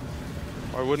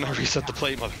 Why wouldn't I reset the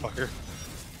plate, motherfucker?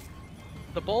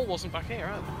 The ball wasn't back here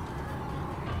either.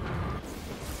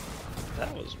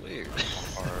 That was weird.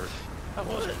 Hard. That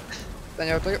was it.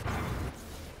 Daniel, take it.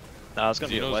 Nah, it's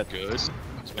gonna be a Xeno's wet. good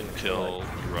until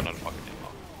you run out of fucking ammo.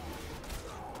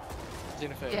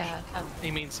 Xenophage. Yeah.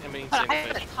 He means But I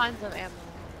Xenophage. have tons of ammo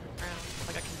around.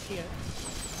 Like I can see it.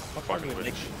 Fucking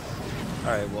British.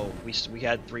 Alright, well, we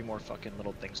had 3 more fucking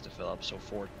little things to fill up, so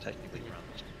 4 technically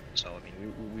rounds. So, I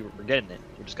mean, we're getting it.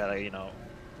 We just gotta, you know,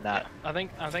 not... I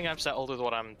think I've settled with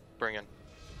what I'm bringing.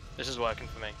 This is working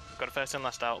for me. Got a first in,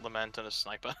 last out, lament, and a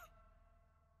sniper.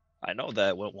 I know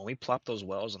that when we plop those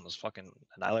wells on those fucking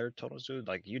annihilator totals, dude,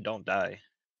 like, you don't die.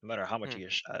 No matter how much you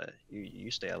get shot at, you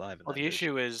stay alive. In Well, that the bitch.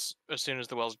 issue is, as soon as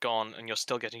the well's gone, and you're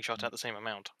still getting shot at the same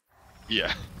amount.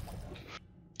 Yeah.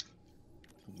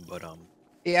 But,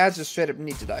 The ads just straight up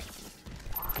need to die.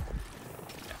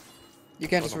 You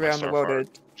can't just Those are rely on my the well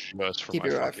Starfire. to Just for keep my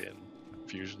you alive. fucking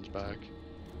fusions back.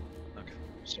 okay.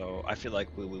 So, I feel like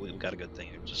we got a good thing.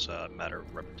 It was just a matter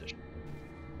of repetition.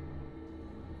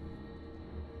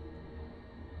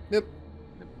 Yep.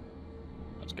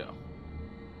 Let's go.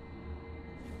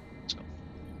 Let's go.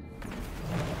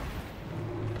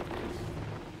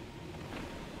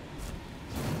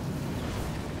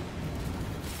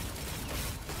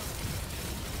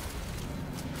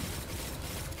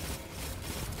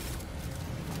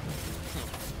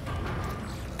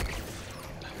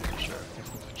 Sure,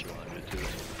 what you wanted to do.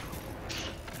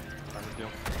 Not a big deal.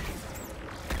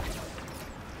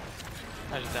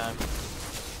 How's your time?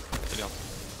 Big deal.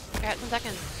 I got 10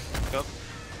 seconds. Go.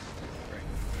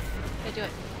 Okay, do it.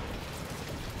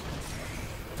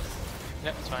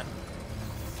 Yep, it's fine.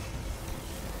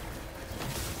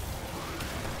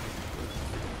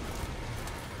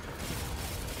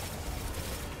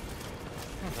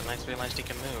 I just realised he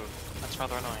can move. That's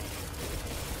rather annoying.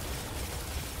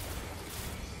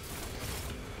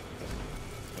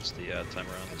 What's the timer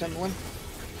on? Time one.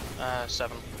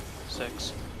 7,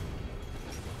 6,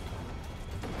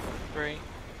 3,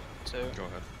 2. Go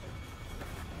ahead.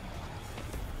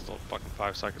 Still fucking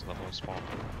 5 seconds, nothing will spawn.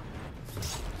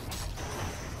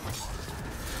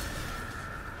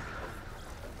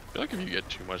 I feel like if you get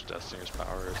too much Death Stinger's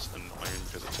power, it's annoying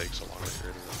because it takes so long to get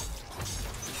rid of it.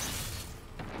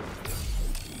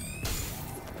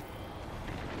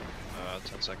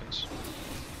 10 seconds.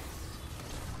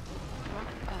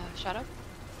 Shadow?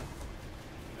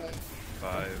 5,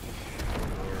 4,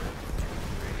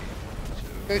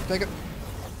 3, 2. Okay, take it.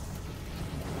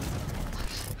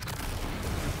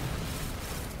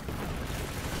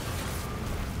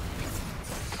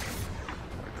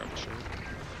 Grab the shirt.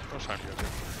 How much time do you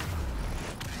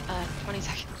have? 20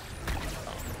 seconds.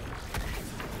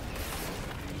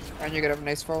 And you're gonna have a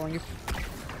nice following you.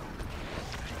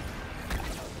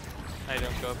 How you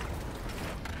doing, Scope?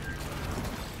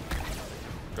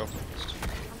 Go.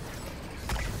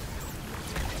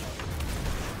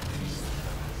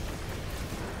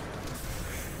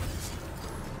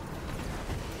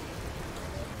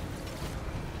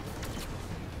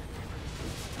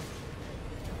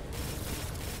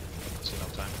 See no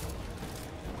time.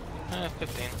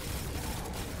 15.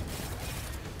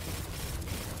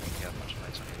 You have much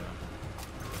lights on you though.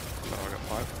 So I got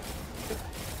 5.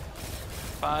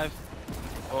 5,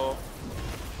 4,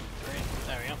 3.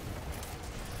 There we go.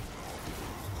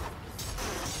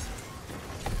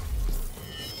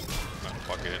 Not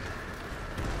fucking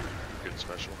good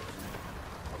special.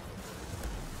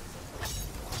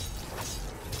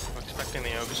 I'm expecting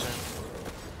the ogre soon.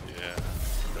 Yeah.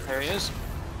 There he is.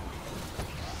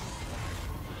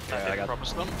 Yeah, I got proper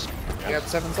stunts. You have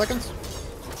 7 seconds.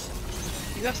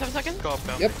 You have 7 seconds? Go up,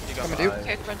 go. Yep, You got coming to you.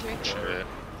 Okay, run 3. Shit.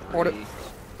 Hold it.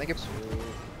 Thank you.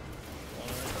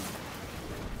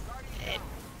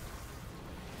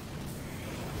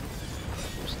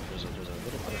 There's a little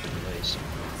bit of delay. So.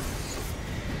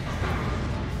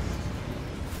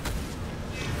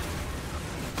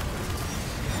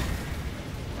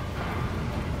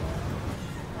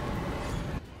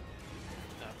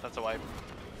 Yeah, that's a wipe.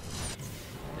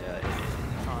 Yeah.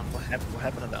 Come on. What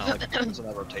happened in the like, happens in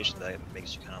that rotation that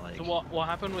makes you kind of like? So what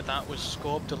happened with that was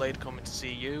Scorp delayed coming to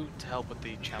see you to help with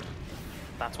the champ.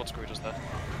 That's what screwed us there.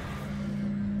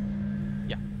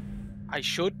 Yeah. I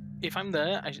should, if I'm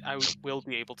there, I will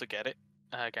be able to get it,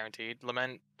 guaranteed.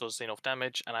 Lament does enough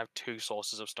damage, and I have 2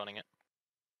 sources of stunning it.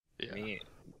 Yeah. Me,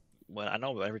 when I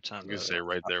know every time. I was gonna say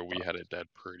right there, we had it dead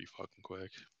pretty fucking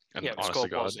quick. And Yeah, honest to Scorp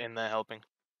God, was in there helping.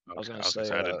 I was gonna I say,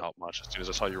 I didn't help much. As soon as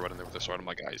I saw you running there with the sword, I'm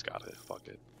like, ah, he's got it. Fuck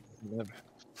it.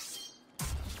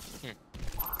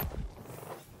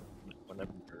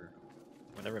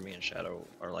 Whenever me and Shadow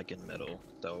are like in middle,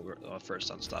 though,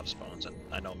 first unstop spawns, and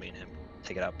I know me and him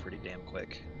take it out pretty damn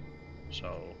quick.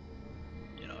 So,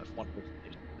 you know, if one person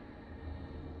needs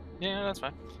Yeah, that's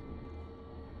fine.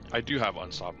 I do have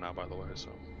unstop now, by the way, so.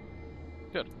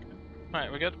 Good.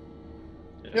 Alright, we're good?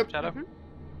 Yep. Shadow?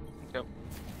 Go.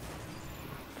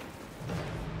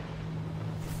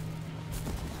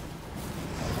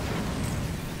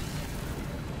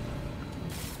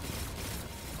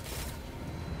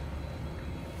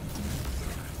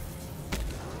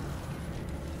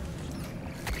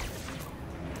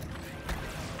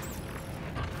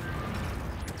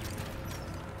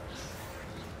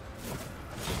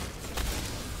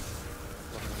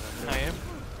 How are you?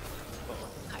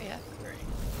 Not yet.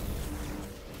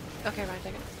 Okay, Ryan,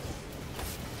 take it.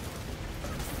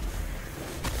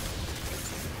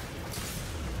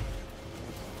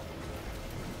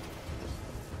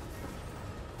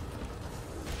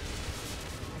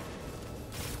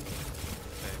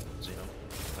 Xeno.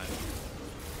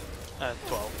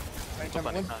 12. Right, Plenty time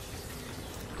of one. time.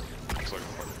 It's like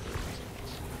fucking.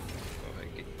 Go ahead,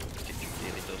 get your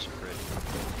daily dose of crit.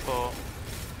 4,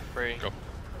 3, Go.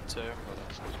 2.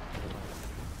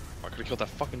 I could've killed that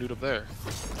fucking dude up there.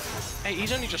 Hey,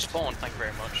 he's only just spawned, thank you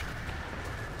very much.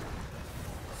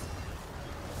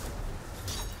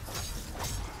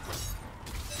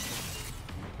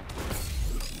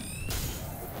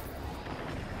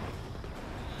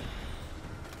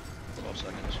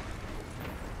 Seconds.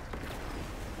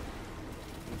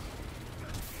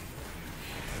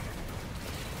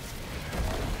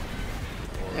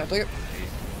 Yeah, take it.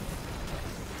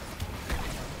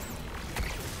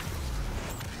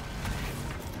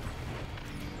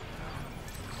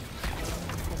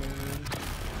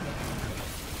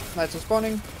 Knights are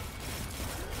spawning.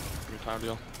 Give me time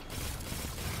deal.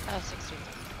 16.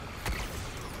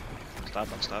 Stop,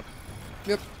 unstop.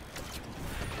 Yep.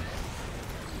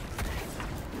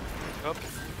 Up.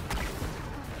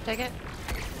 Take it.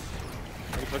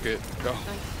 I took it. Go. I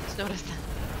just noticed that.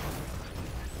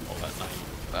 Oh, that knight.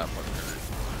 That fucking hurt.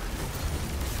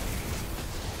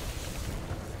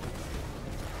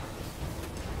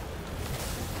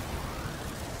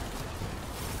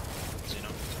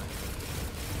 Xeno.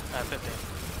 15.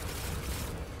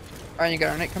 Alright, you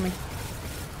got our knight coming.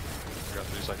 I got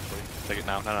 3 seconds, please. Take it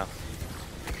now. No.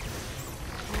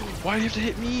 Why do you have to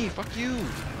hit me? Fuck you.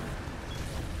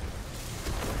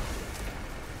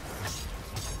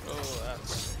 Oh,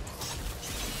 that's...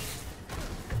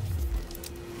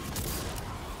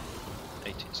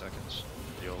 18 seconds.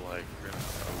 Feel like you're gonna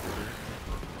have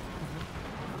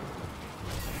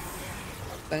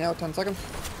to Danielle, 10 seconds.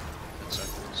 10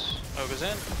 seconds. Ogre's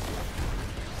in.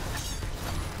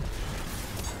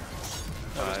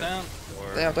 Ogre's 5, down. 4,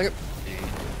 Danielle, take it. 3.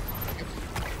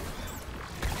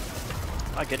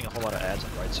 I'm not getting a whole lot of ads on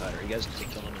the right side. Are you guys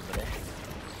killing in the middle?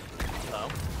 No.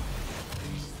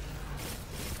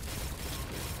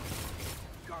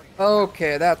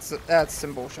 Okay, that's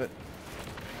some bullshit.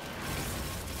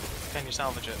 Can you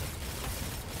salvage it?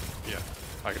 Yeah.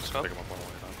 I can just Go. pick him up one way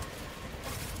now.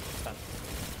 Done.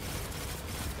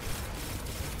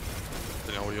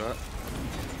 Danielle, where you at?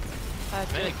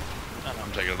 Me? Oh, no.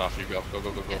 I'm taking it off you. Go.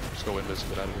 Yeah. Just go invis and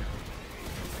get out of here.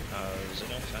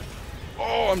 Xeno, 10.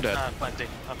 Oh, I'm dead. Plenty.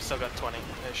 I've still got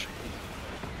 20-ish.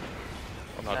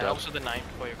 I'm not dead. Helps with the knight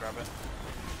before you grab it.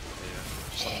 Yeah.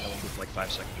 Just let me know when we have like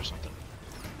 5 seconds or something.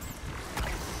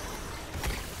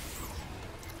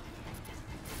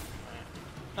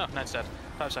 Oh, knight's dead.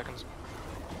 5 seconds.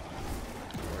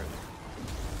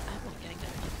 I'm not getting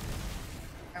that.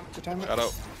 How much time? Shout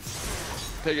out.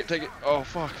 Take it. Oh,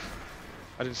 fuck.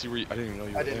 I didn't see where you, I didn't even know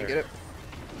you were I didn't there. get it.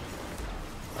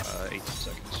 18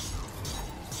 seconds.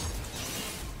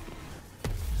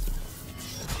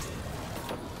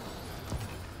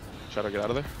 Shadow, get out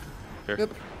of there. Here. Yep.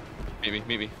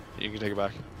 Meet me. You can take it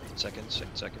back. 8 seconds. 8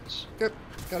 seconds. Good.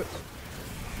 Got it.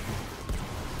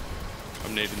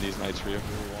 I'm nading these knights for you. 3,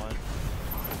 1.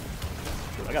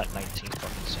 Dude, I got 19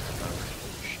 fucking seconds.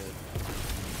 Holy shit.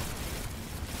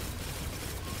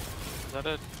 Is that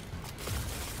it?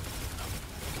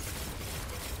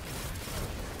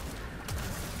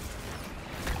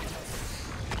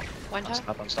 One time?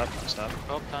 Unstop.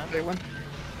 Oh, time. Take one.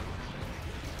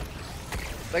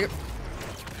 Take it.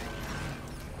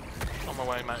 On my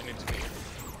way, might need to be.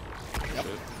 Yep.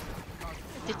 Shit.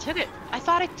 They took it. I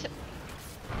thought it took.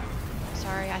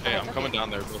 Sorry, I thought Hey, I I'm took coming it. down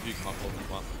there, bro. If you come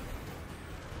up.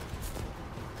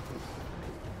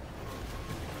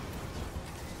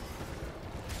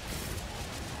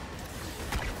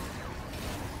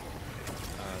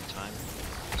 Time.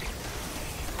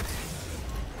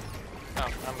 Oh,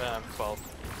 I'm 12.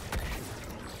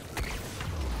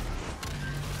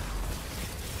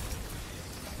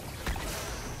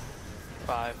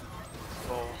 Five,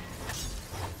 4.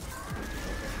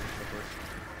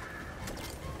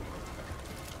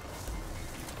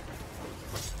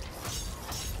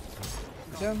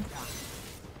 Jim.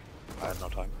 I have no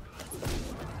time.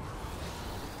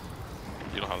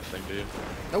 You don't have a thing, do you?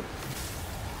 Nope.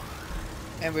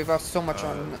 And we've lost so much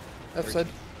on left side.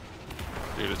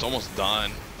 Dude, it's almost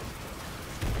done.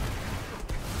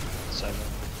 7,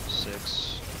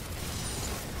 6.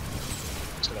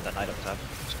 Still got that knight up top.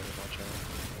 So watch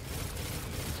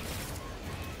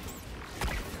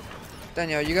out.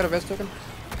 Danielle, you got a vest token?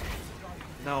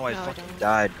 No, I No, I fucking don't.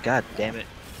 died. God damn it.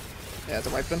 Yeah, it's a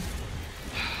wipe then.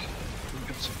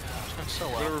 So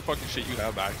well. Whatever fucking shit you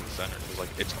have back in the center, because like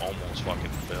it's almost fucking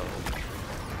filled.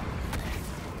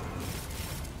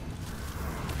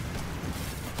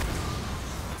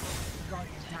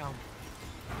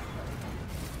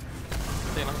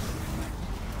 Hey,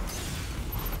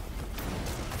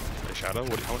 Shadow,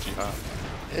 how much do you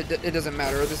have? It doesn't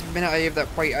matter. This minute I have that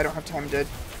fight, I don't have time to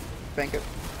bank it.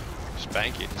 Just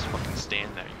bank it. Just fucking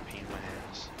stand there, you pain in my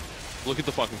ass. Look at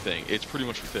the fucking thing. It's pretty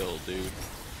much filled, dude.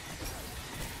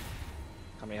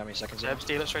 How many seconds? Zeb,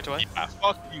 steal it straight away. Ah,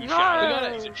 fuck you, No!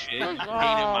 Shadow. Piece of shit. You pain in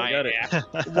my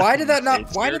ass. Why did that not?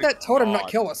 It's Why did that totem not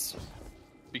kill us?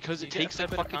 Because You it get takes a like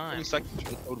bit of fucking time. 20 seconds for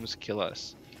the totems to kill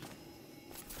us.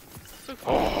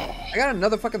 I got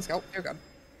another fucking scalp. Dear God.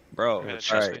 Bro, Yeah,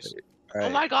 alright. chest Oh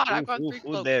my god, I've got 3 Who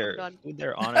cloaks. there? I'm done. Who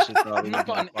there honestly thought we I've were not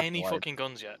gonna gotten any wipe? fucking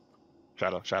guns yet.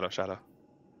 Shadow.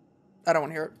 I don't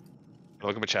want to hear it.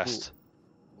 Look at my chest.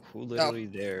 Who literally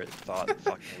there thought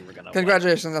fucking we were gonna wipe?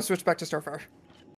 Congratulations. I'll switch back to Starfire.